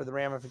unprepared for the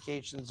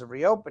ramifications of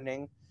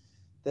reopening,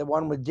 that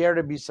one would dare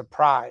to be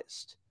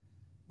surprised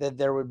that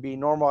there would be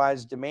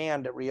normalized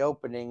demand at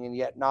reopening and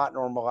yet not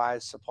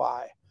normalized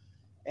supply.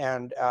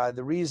 And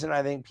the reason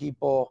I think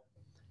people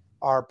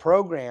are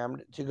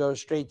programmed to go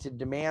straight to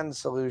demand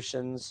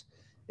solutions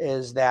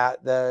is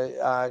that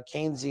the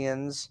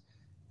Keynesians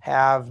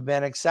have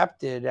been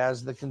accepted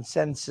as the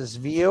consensus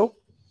view,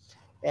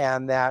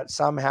 and that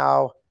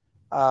somehow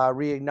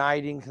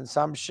reigniting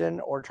consumption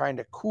or trying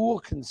to cool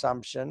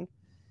consumption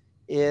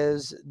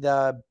is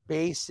the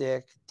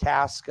basic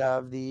task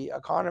of the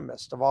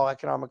economist, of all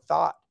economic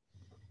thought.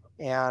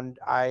 And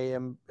I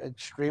am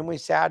extremely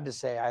sad to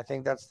say I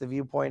think that's the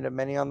viewpoint of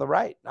many on the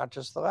right, not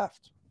just the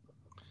left.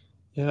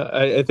 Yeah,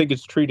 I think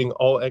it's treating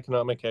all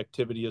economic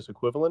activity as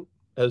equivalent,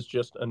 as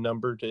just a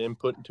number to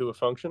input into a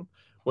function,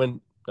 when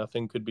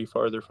nothing could be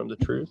farther from the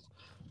truth.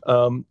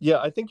 Yeah,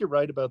 I think you're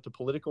right about the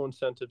political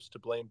incentives to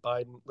blame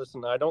Biden.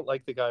 Listen, I don't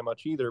like the guy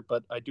much either,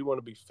 but I do want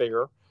to be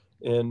fair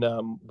in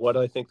what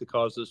I think the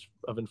causes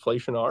of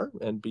inflation are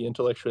and be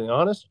intellectually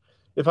honest.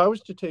 If I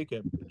was to take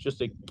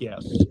just a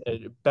guess,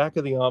 back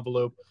of the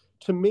envelope,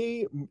 to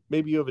me,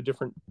 maybe you have a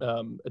different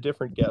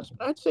guess,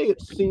 but I'd say it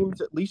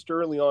seems at least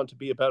early on to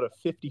be about a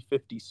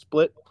 50-50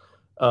 split,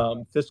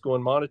 fiscal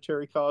and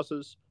monetary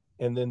causes,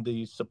 and then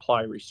the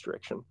supply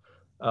restriction.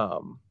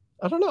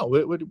 I don't know.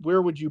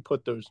 Where would you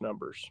put those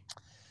numbers?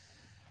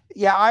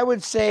 Yeah, I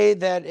would say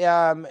that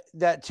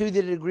that to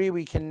the degree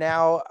we can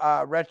now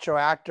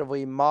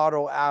retroactively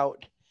model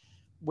out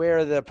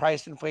where the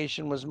price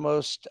inflation was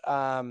most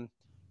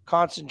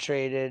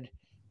concentrated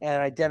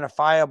and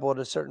identifiable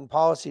to certain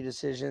policy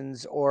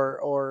decisions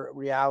or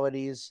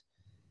realities.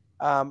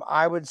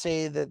 I would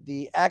say that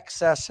the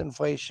excess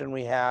inflation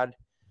we had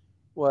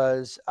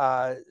was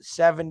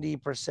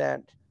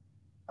 70%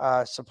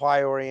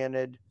 supply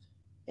oriented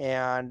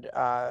and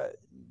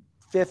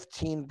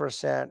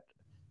 15%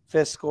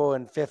 fiscal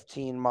and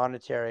 15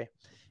 monetary,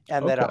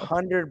 and that Okay.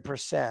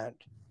 100%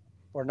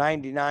 or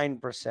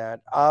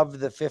 99% of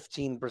the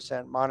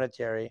 15%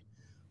 monetary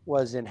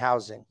was in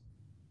housing.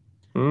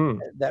 Mm,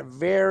 That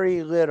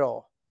very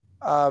little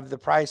of the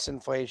price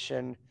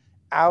inflation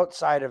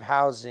outside of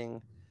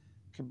housing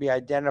could be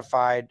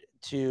identified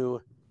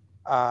to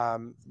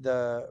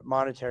the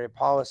monetary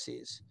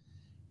policies.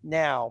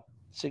 Now,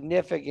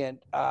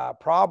 significant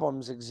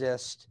problems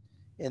exist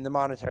in the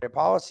monetary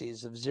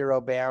policies of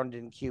zero bound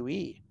and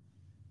QE,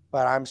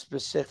 but I'm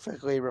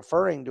specifically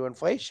referring to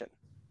inflation.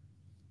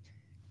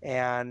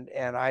 And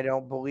I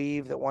don't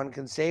believe that one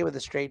can say with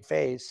a straight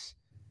face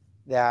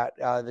that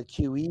the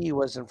QE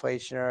was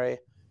inflationary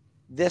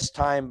this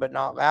time, but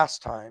not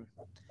last time.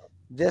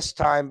 This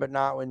time, but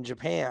not in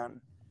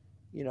Japan.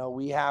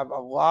 We have a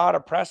lot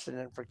of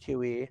precedent for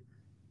QE,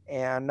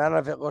 and none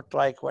of it looked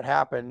like what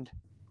happened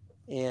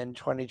in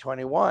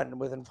 2021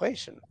 with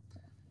inflation.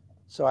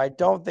 So I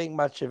don't think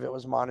much of it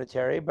was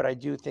monetary, but I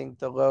do think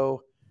the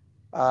low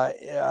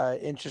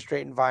interest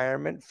rate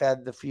environment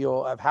fed the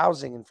fuel of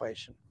housing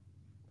inflation.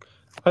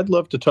 I'd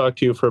love to talk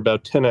to you for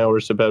about 10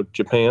 hours about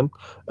Japan,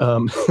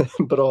 um,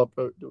 but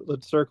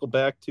let's circle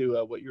back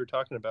to what you were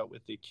talking about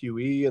with the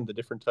QE and the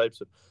different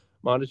types of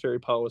monetary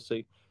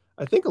policy.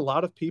 I think a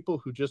lot of people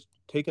who just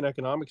take an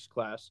economics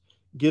class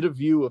get a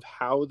view of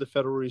how the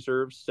Federal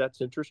Reserve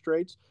sets interest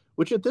rates,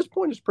 which at this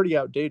point is pretty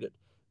outdated.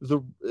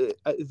 The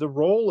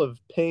role of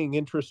paying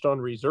interest on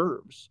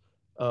reserves,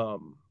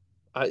 um,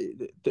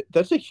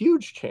 that's a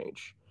huge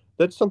change.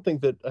 That's something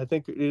that I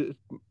think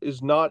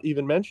is not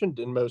even mentioned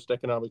in most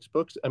economics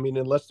books. I mean,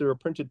 unless they were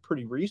printed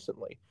pretty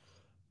recently.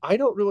 I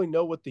don't really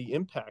know what the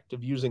impact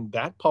of using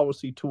that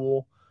policy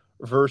tool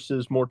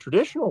versus more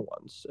traditional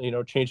ones,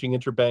 changing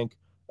interbank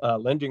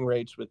lending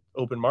rates with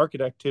open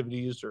market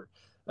activities or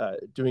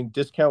doing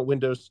discount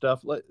window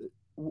stuff.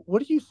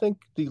 What do you think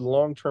the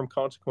long term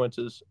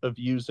consequences of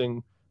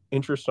using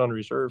interest on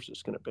reserves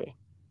is going to be?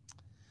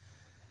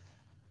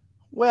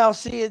 Well,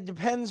 see, it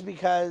depends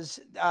because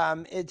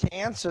to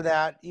answer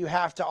that, you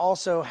have to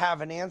also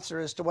have an answer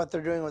as to what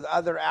they're doing with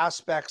other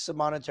aspects of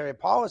monetary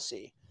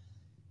policy.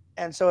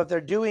 And so if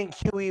they're doing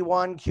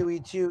QE1,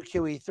 QE2,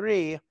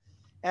 QE3,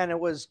 and it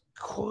was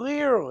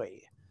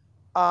clearly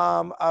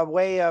a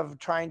way of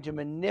trying to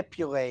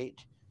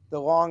manipulate the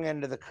long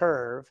end of the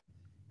curve,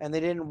 and they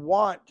didn't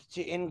want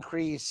to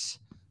increase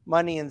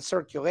money in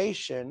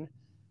circulation,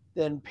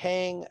 then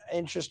paying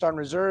interest on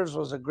reserves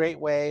was a great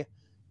way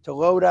to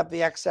load up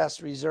the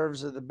excess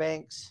reserves of the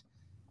banks,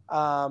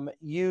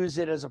 use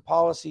it as a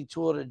policy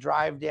tool to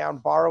drive down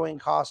borrowing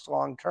costs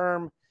long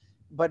term,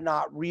 but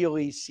not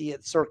really see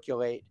it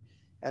circulate.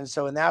 And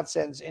so, in that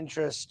sense,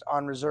 interest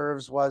on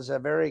reserves was a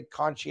very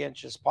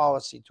conscientious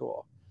policy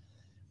tool.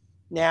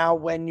 Now,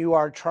 when you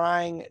are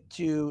trying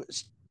to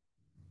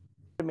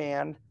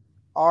demand,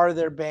 are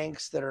there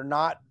banks that are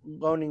not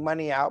loaning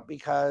money out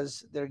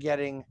because they're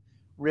getting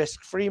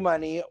risk-free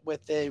money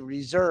with the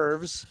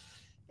reserves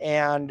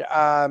and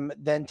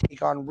then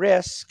take on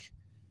risk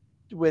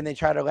when they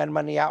try to lend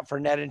money out for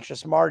net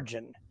interest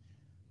margin?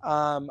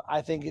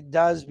 I think it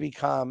does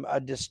become a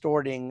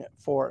distorting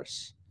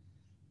force.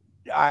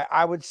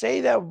 I would say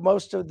that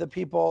most of the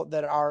people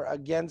that are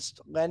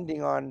against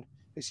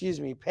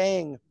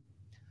paying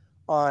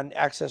on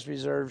excess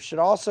reserves should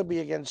also be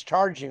against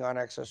charging on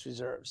excess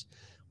reserves,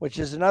 which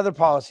is another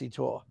policy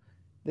tool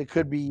that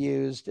could be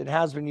used and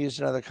has been used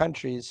in other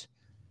countries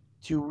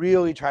to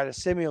really try to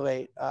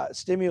stimulate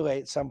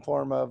some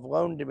form of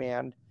loan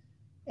demand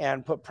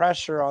and put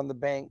pressure on the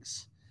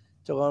banks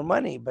to loan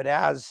money. But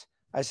as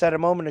I said a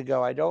moment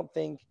ago, I don't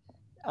think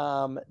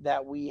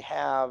that we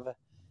have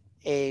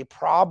a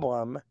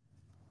problem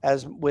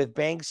as with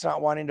banks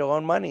not wanting to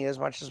loan money as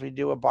much as we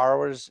do with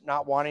borrowers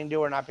not wanting to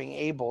or not being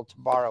able to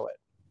borrow it.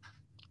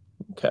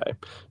 Okay.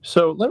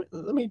 So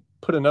let me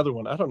put another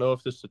one. I don't know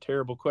if this is a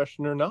terrible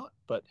question or not,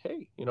 but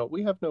hey,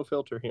 we have no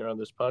filter here on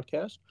this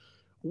podcast.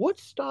 What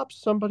stops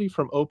somebody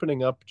from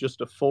opening up just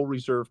a full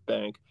reserve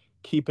bank,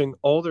 keeping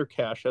all their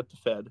cash at the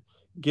Fed,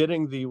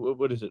 getting the,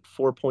 what is it,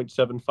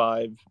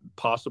 4.75,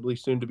 possibly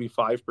soon to be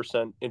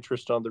 5%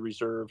 interest on the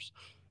reserves,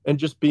 and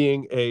just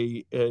being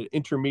a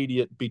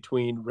intermediate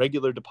between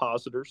regular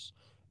depositors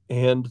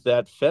and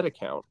that Fed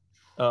account,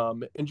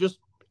 and just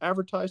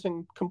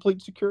advertising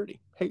complete security?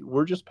 Hey,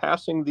 we're just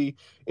passing the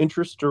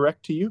interest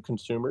direct to you,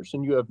 consumers,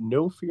 and you have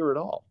no fear at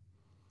all.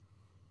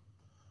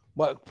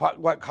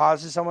 What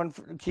causes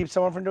keeps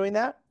someone from doing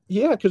that?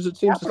 Yeah, because it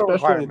seems Capital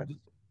especially requirements.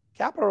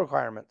 Capital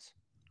requirements.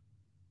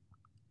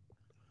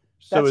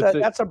 So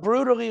That's a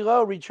brutally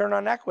low return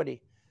on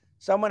equity.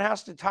 Someone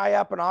has to tie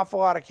up an awful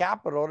lot of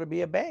capital to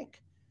be a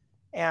bank.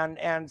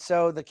 And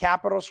so the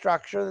capital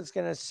structure that's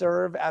going to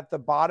serve at the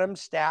bottom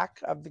stack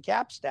of the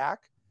cap stack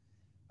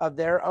of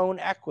their own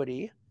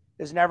equity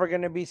is never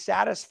going to be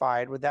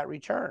satisfied with that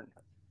return.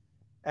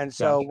 And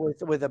so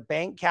with a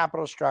bank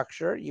capital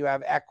structure, you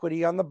have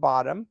equity on the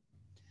bottom,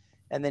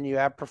 and then you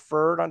have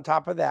preferred on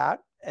top of that,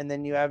 and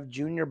then you have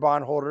junior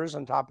bondholders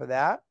on top of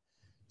that,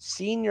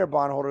 senior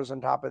bondholders on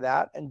top of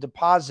that, and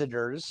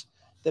depositors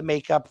that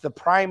make up the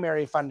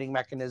primary funding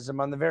mechanism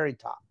on the very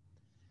top.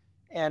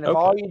 And if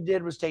all you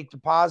did was take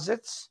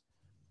deposits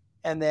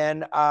and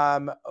then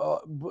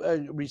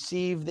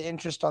receive the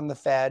interest on the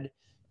Fed,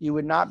 you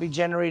would not be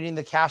generating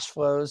the cash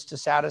flows to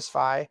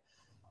satisfy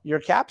your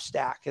cap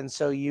stack. And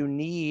so you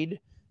need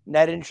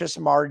net interest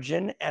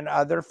margin and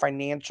other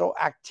financial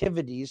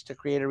activities to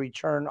create a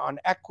return on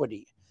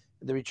equity.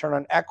 The return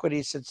on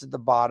equity sits at the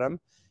bottom,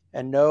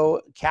 and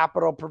no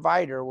capital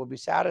provider will be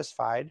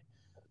satisfied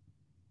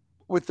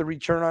with the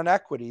return on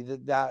equity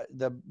that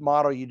the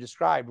model you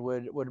described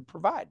would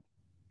provide.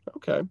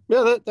 Okay.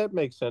 Yeah, that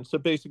makes sense. So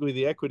basically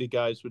the equity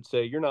guys would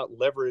say you're not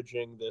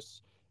leveraging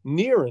this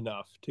near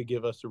enough to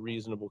give us a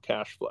reasonable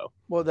cash flow.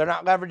 Well, they're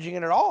not leveraging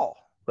it at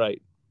all.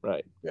 Right.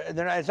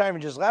 It's not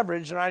even just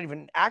leverage. They're not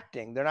even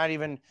acting. They're not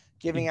even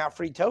giving out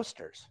free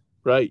toasters.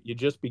 Right. You'd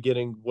just be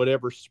getting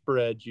whatever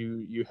spread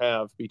you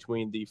have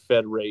between the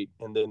Fed rate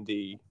and then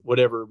the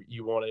whatever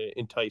you want to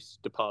entice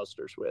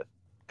depositors with.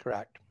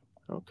 Correct.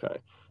 Okay.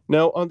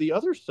 Now, on the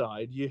other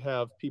side, you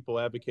have people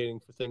advocating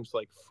for things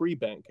like free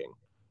banking.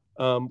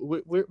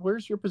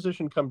 Where's your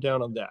position come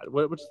down on that?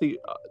 What's the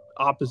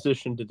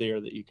opposition to there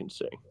that you can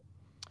see?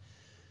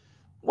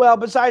 Well,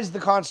 besides the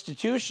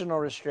constitutional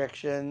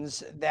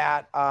restrictions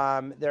that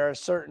there are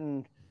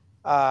certain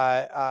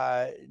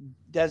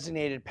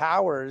designated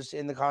powers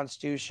in the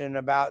Constitution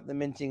about the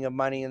minting of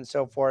money and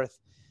so forth.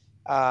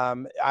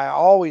 I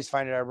always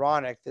find it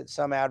ironic that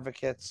some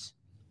advocates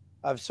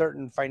of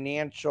certain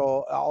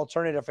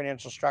alternative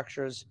financial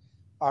structures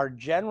are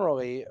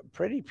generally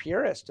pretty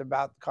purist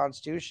about the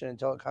Constitution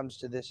until it comes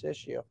to this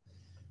issue.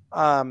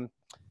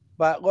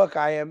 But look,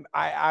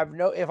 I've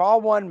no, if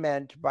all one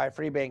meant by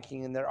free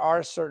banking, and there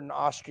are certain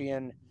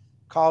Austrian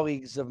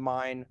colleagues of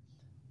mine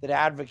that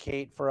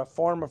advocate for a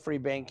form of free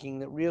banking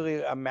that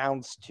really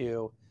amounts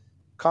to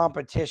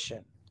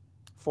competition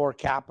for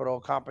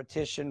capital,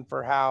 competition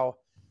for how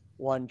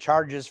one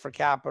charges for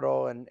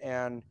capital,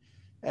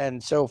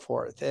 and so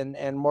forth,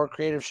 and more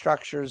creative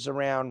structures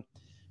around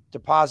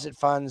deposit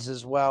funds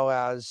as well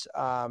as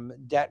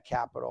debt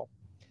capital.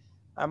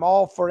 I'm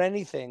all for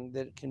anything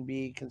that can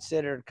be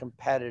considered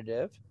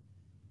competitive.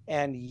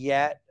 And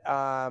yet,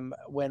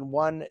 when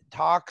one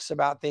talks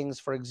about things,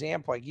 for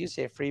example, like you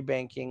say, free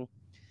banking,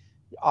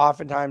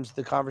 oftentimes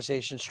the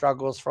conversation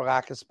struggles for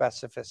lack of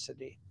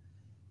specificity.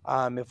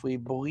 If we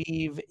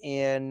believe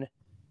in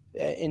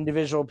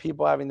individual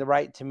people having the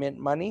right to mint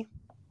money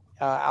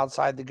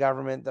outside the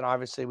government, then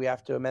obviously we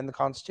have to amend the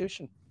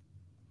Constitution.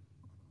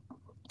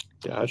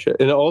 Gotcha.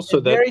 And also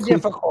it's very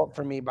difficult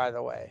for me, by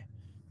the way,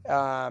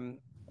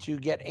 to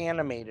get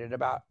animated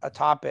about a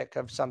topic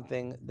of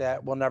something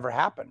that will never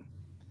happen.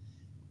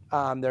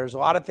 There's a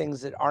lot of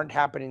things that aren't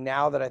happening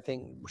now that I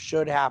think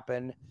should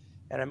happen,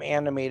 and I'm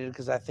animated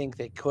because I think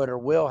they could or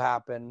will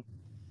happen.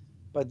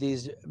 But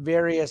these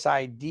various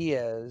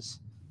ideas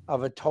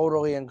of a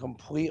totally and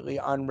completely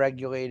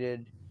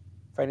unregulated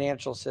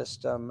financial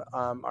system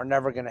are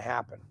never going to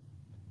happen.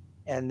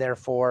 And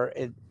therefore,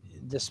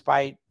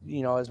 despite,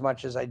 as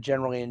much as I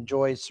generally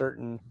enjoy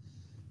certain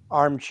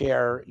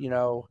armchair,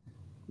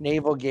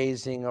 navel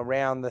gazing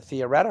around the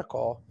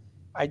theoretical,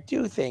 I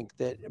do think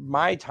that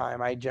my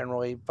time, I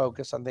generally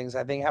focus on things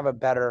I think have a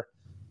better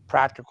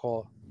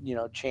practical,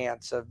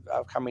 chance of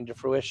coming to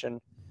fruition.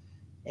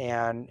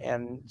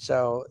 And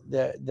so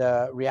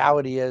the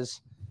reality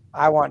is,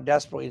 I want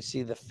desperately to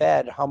see the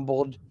Fed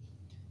humbled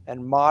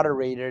and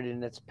moderated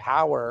in its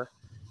power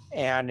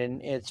and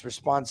in its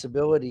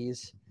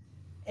responsibilities.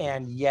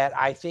 And yet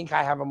I think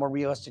I have a more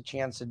realistic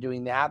chance of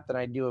doing that than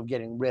I do of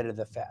getting rid of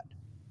the Fed.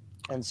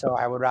 And so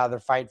I would rather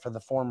fight for the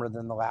former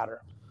than the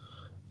latter.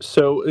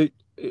 So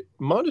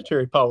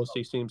monetary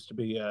policy seems to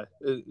be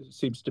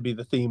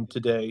the theme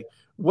today.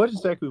 What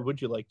exactly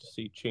would you like to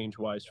see change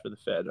wise for the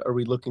Fed? Are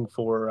we looking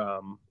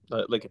for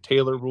like a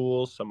Taylor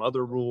rule, some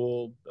other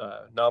rule,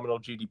 nominal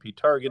GDP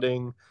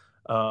targeting?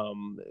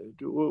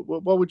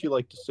 What would you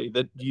like to see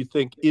that do you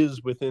think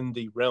is within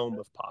the realm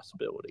of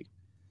possibility?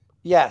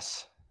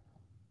 Yes.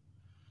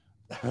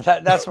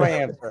 That's my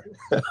answer.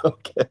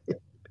 Okay.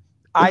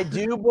 I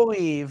do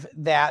believe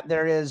that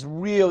there is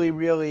really,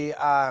 really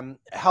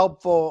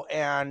helpful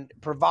and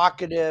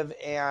provocative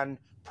and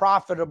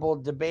profitable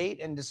debate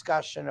and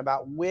discussion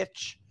about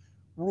which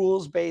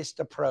rules-based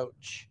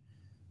approach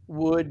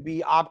would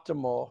be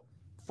optimal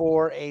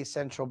for a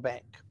central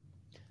bank.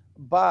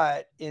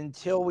 But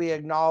until we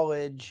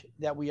acknowledge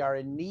that we are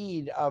in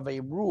need of a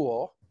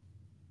rule,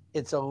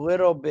 it's a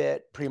little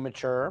bit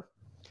premature.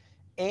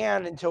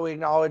 And until we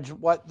acknowledge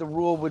what the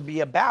rule would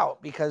be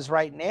about, because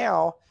right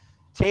now,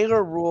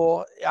 Taylor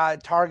rule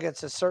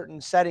targets a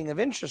certain setting of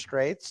interest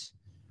rates,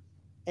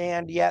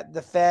 and yet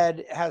the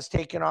Fed has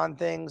taken on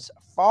things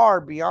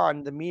far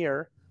beyond the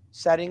mere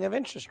setting of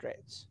interest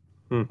rates.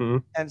 Mm-hmm.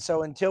 And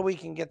so until we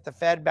can get the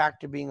Fed back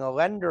to being a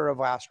lender of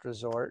last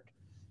resort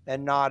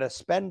and not a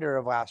spender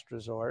of last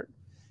resort,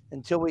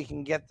 until we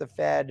can get the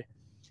Fed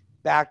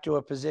back to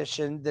a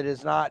position that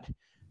is not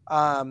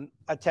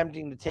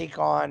attempting to take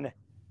on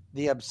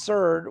the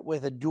absurd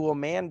with a dual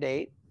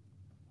mandate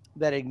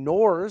that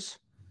ignores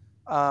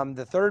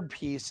the third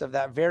piece of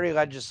that very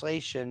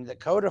legislation that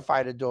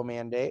codified a dual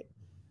mandate,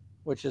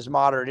 which is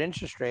moderate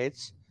interest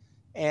rates,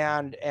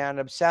 and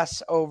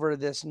obsess over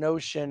this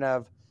notion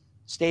of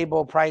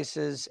stable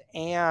prices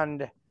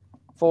and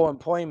full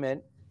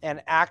employment,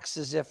 and acts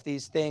as if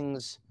these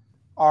things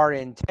are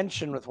in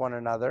tension with one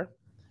another.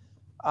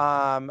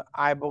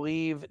 I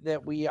believe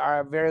that we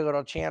are very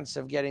little chance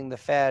of getting the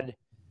Fed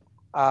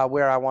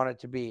where I want it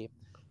to be.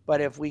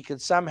 But if we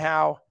could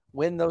somehow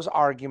win those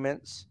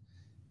arguments,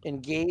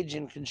 engage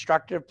in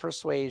constructive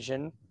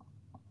persuasion,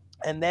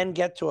 and then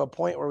get to a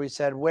point where we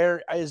said,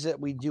 where is it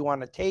we do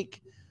want to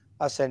take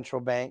a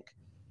central bank?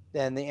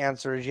 Then the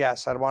answer is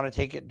yes. I'd want to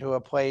take it to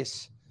a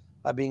place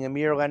of being a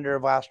mere lender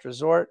of last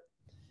resort.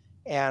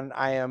 And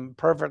I am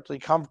perfectly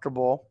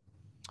comfortable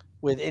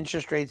with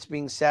interest rates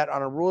being set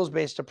on a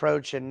rules-based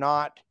approach and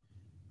not,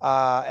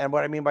 and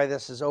what I mean by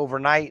this is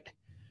overnight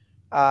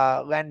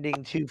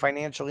lending to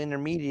financial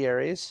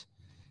intermediaries,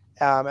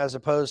 as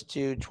opposed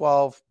to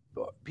 12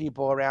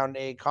 people around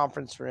a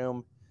conference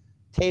room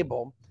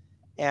table.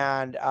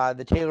 And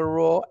the Taylor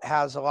rule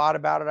has a lot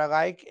about it I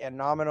like, and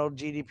nominal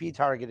GDP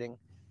targeting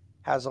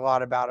has a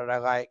lot about it I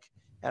like,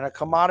 and a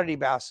commodity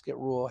basket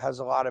rule has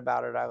a lot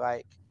about it I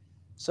like.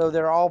 So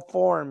they're all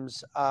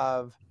forms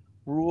of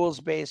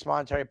rules-based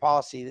monetary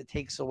policy that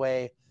takes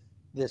away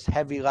this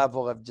heavy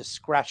level of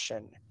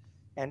discretion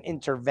and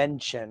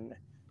intervention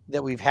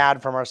that we've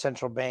had from our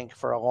central bank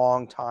for a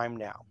long time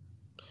now.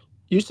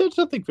 You said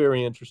something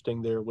very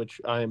interesting there,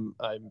 which I'm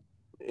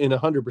in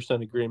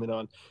 100% agreement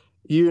on.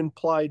 You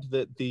implied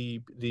that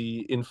the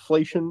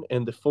inflation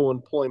and the full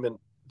employment,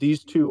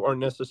 these two are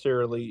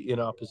necessarily in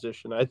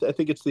opposition. I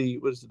think it's the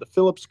what is it, the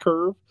Phillips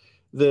curve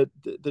that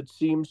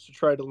seems to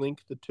try to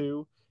link the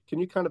two. Can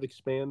you kind of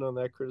expand on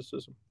that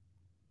criticism?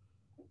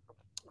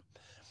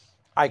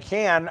 I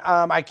can.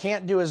 I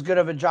can't do as good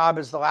of a job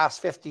as the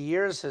last 50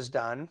 years has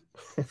done.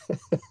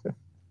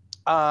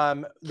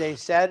 They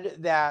said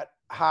that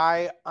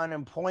high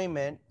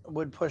unemployment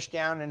would push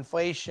down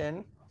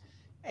inflation,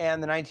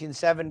 and the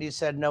 1970s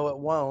said no, it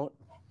won't.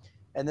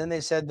 And then they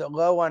said that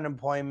low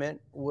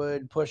unemployment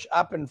would push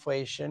up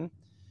inflation.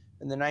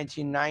 In the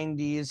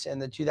 1990s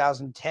and the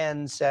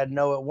 2010s said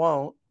no, it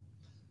won't.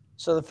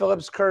 So the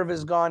Phillips curve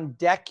has gone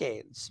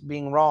decades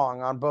being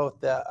wrong on both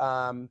the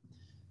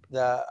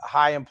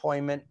high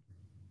employment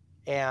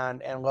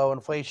and low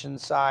inflation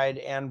side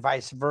and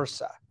vice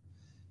versa.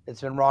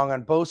 It's been wrong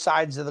on both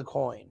sides of the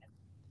coin.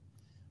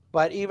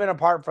 But even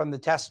apart from the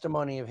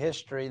testimony of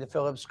history, the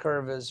Phillips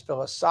curve is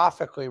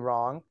philosophically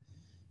wrong,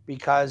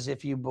 because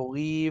if you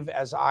believe,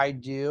 as I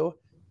do,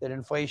 that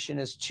inflation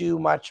is too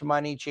much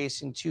money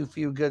chasing too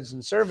few goods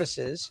and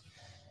services,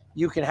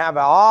 you can have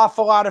an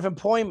awful lot of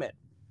employment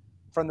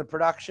from the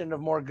production of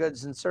more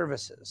goods and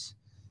services.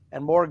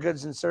 And more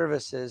goods and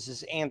services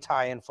is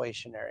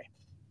anti-inflationary.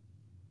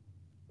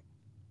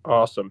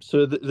 Awesome.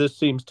 So this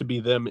seems to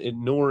be them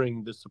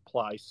ignoring the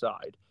supply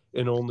side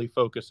and only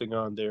focusing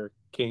on their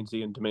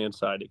Keynesian demand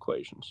side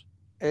equations.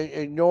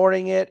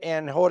 Ignoring it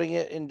and holding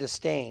it in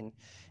disdain.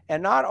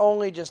 And not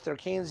only just their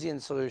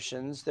Keynesian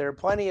solutions, there are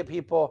plenty of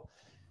people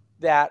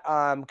that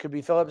could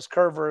be Phillips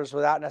curvers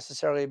without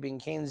necessarily being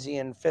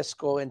Keynesian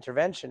fiscal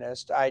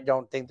interventionist. I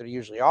don't think there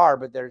usually are,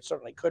 but there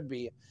certainly could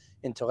be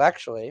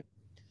intellectually.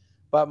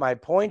 But my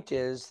point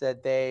is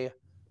that they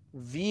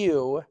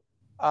view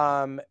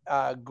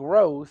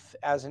growth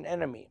as an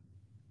enemy,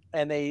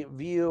 and they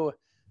view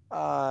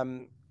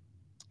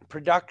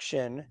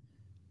production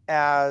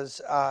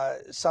as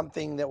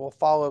something that will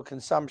follow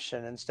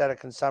consumption instead of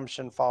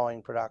consumption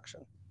following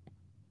production.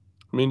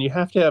 I mean, you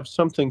have to have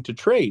something to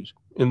trade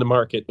in the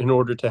market in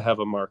order to have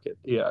a market.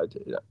 Yeah.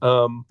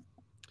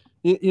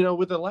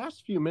 With the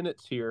last few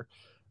minutes here,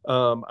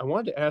 I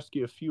wanted to ask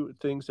you a few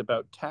things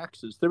about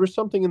taxes. There was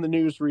something in the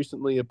news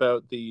recently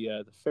about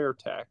the fair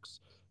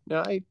tax.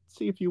 Now, I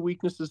see a few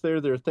weaknesses there.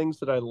 There are things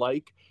that I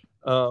like.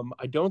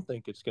 I don't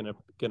think it's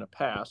gonna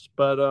pass,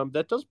 but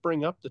that does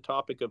bring up the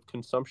topic of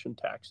consumption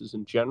taxes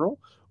in general,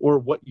 or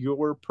what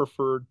your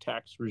preferred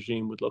tax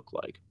regime would look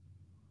like.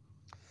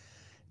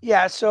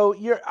 Yeah, so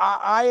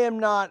I am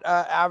not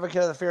an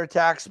advocate of the fair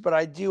tax, but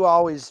I do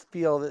always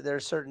feel that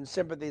there's certain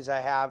sympathies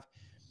I have.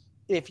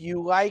 If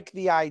you like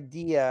the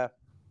idea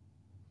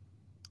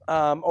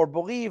or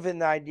believe in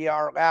the idea,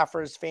 Art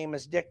Laffer's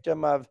famous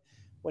dictum of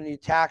when you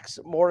tax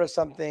more of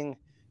something,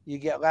 you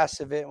get less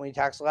of it. When you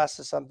tax less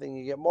of something,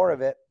 you get more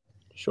of it.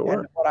 And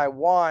Sure. what I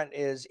want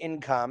is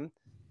income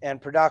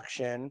and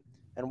production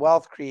and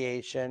wealth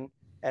creation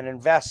and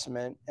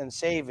investment and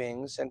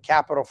savings and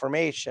capital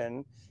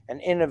formation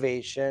and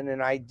innovation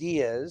and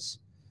ideas.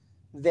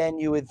 Then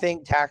you would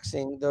think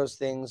taxing those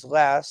things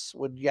less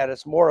would get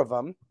us more of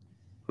them.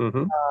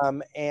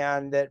 Mm-hmm.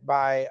 And that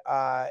by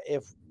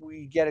if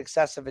we get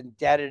excessive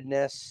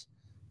indebtedness,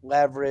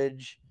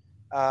 leverage,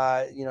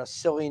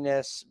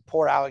 silliness,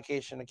 poor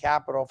allocation of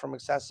capital from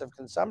excessive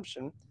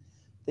consumption,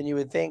 then you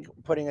would think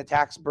putting a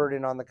tax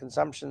burden on the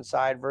consumption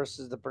side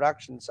versus the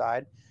production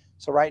side.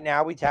 So right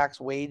now we tax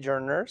wage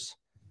earners,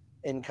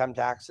 income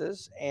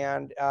taxes,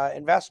 and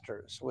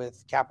investors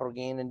with capital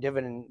gain and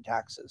dividend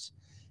taxes.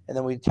 And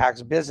then we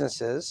tax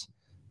businesses,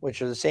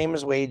 which are the same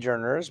as wage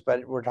earners,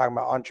 but we're talking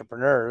about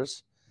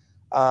entrepreneurs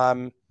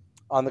on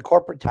the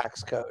corporate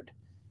tax code.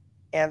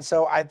 And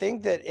so I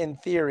think that in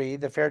theory,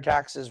 the fair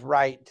tax is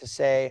right to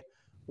say,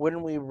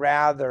 wouldn't we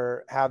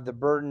rather have the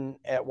burden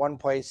at one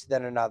place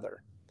than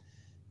another?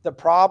 The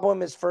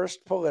problem is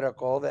first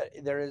political, that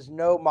there is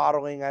no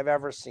modeling I've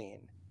ever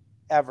seen,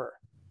 ever,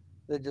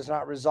 that does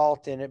not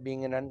result in it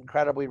being an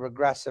incredibly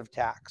regressive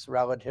tax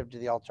relative to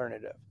the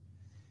alternative,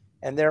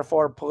 and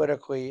therefore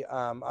politically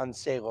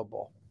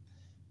unsaleable.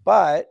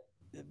 But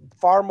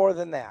far more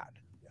than that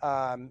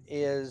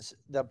is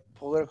the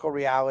political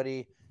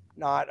reality,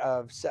 not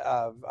of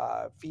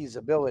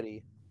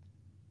feasibility,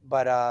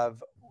 but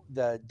of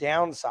the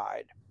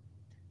downside,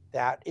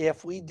 that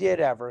if we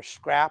did ever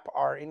scrap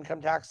our income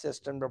tax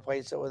system,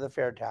 replace it with a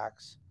fair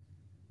tax,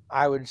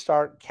 I would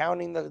start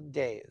counting the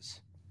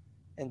days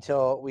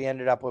until we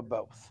ended up with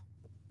both.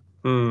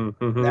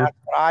 Mm-hmm. That's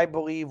what I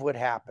believe would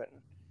happen,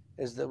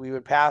 is that we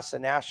would pass a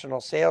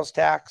national sales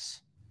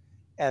tax.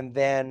 And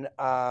then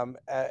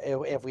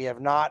if we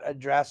have not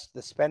addressed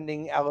the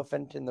spending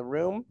elephant in the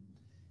room,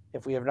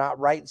 if we have not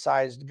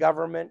right-sized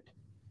government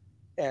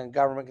and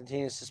government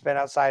continues to spend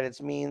outside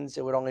its means,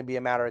 it would only be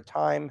a matter of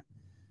time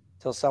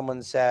till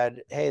someone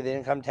said, hey, the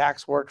income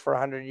tax worked for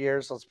 100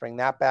 years. Let's bring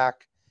that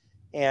back.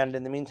 And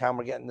in the meantime,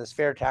 we're getting this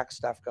fair tax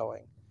stuff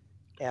going.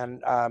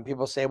 And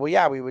people say, well,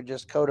 yeah, we would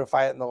just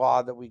codify it in the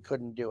law that we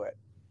couldn't do it.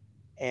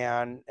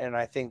 And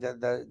I think that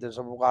there's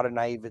a lot of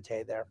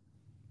naivete there.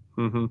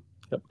 Mm-hmm.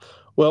 Yep.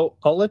 Well,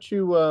 I'll let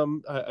you.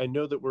 I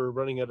know that we're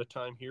running out of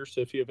time here,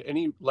 so if you have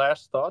any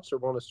last thoughts or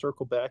want to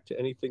circle back to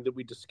anything that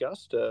we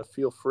discussed,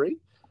 feel free.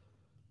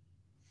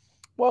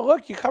 Well,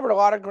 look, you covered a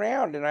lot of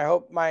ground, and I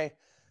hope my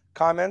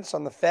comments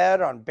on the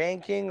Fed, on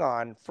banking,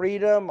 on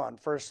freedom, on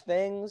first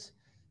things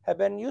have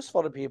been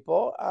useful to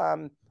people. I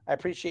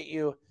appreciate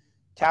you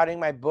touting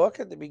my book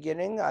at the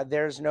beginning.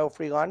 There's no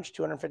free lunch.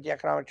 250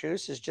 economic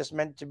truths is just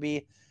meant to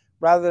be,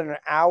 rather than an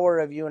hour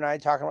of you and I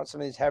talking about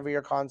some of these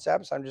heavier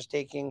concepts, I'm just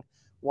taking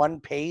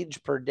one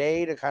page per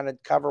day to kind of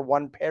cover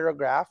one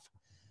paragraph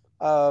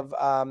of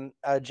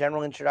a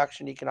general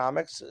introduction to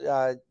economics,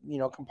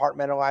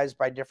 compartmentalized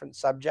by different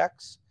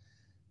subjects.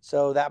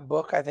 So that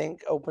book, I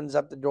think, opens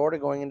up the door to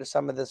going into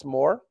some of this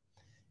more.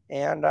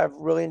 And I've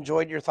really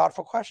enjoyed your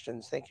thoughtful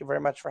questions. Thank you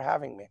very much for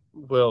having me.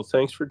 Well,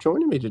 thanks for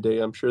joining me today.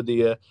 I'm sure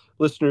the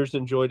listeners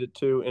enjoyed it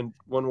too. And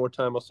one more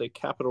time, I'll say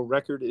Capital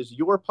Record is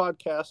your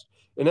podcast.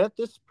 And at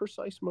this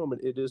precise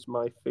moment, it is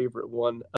my favorite one.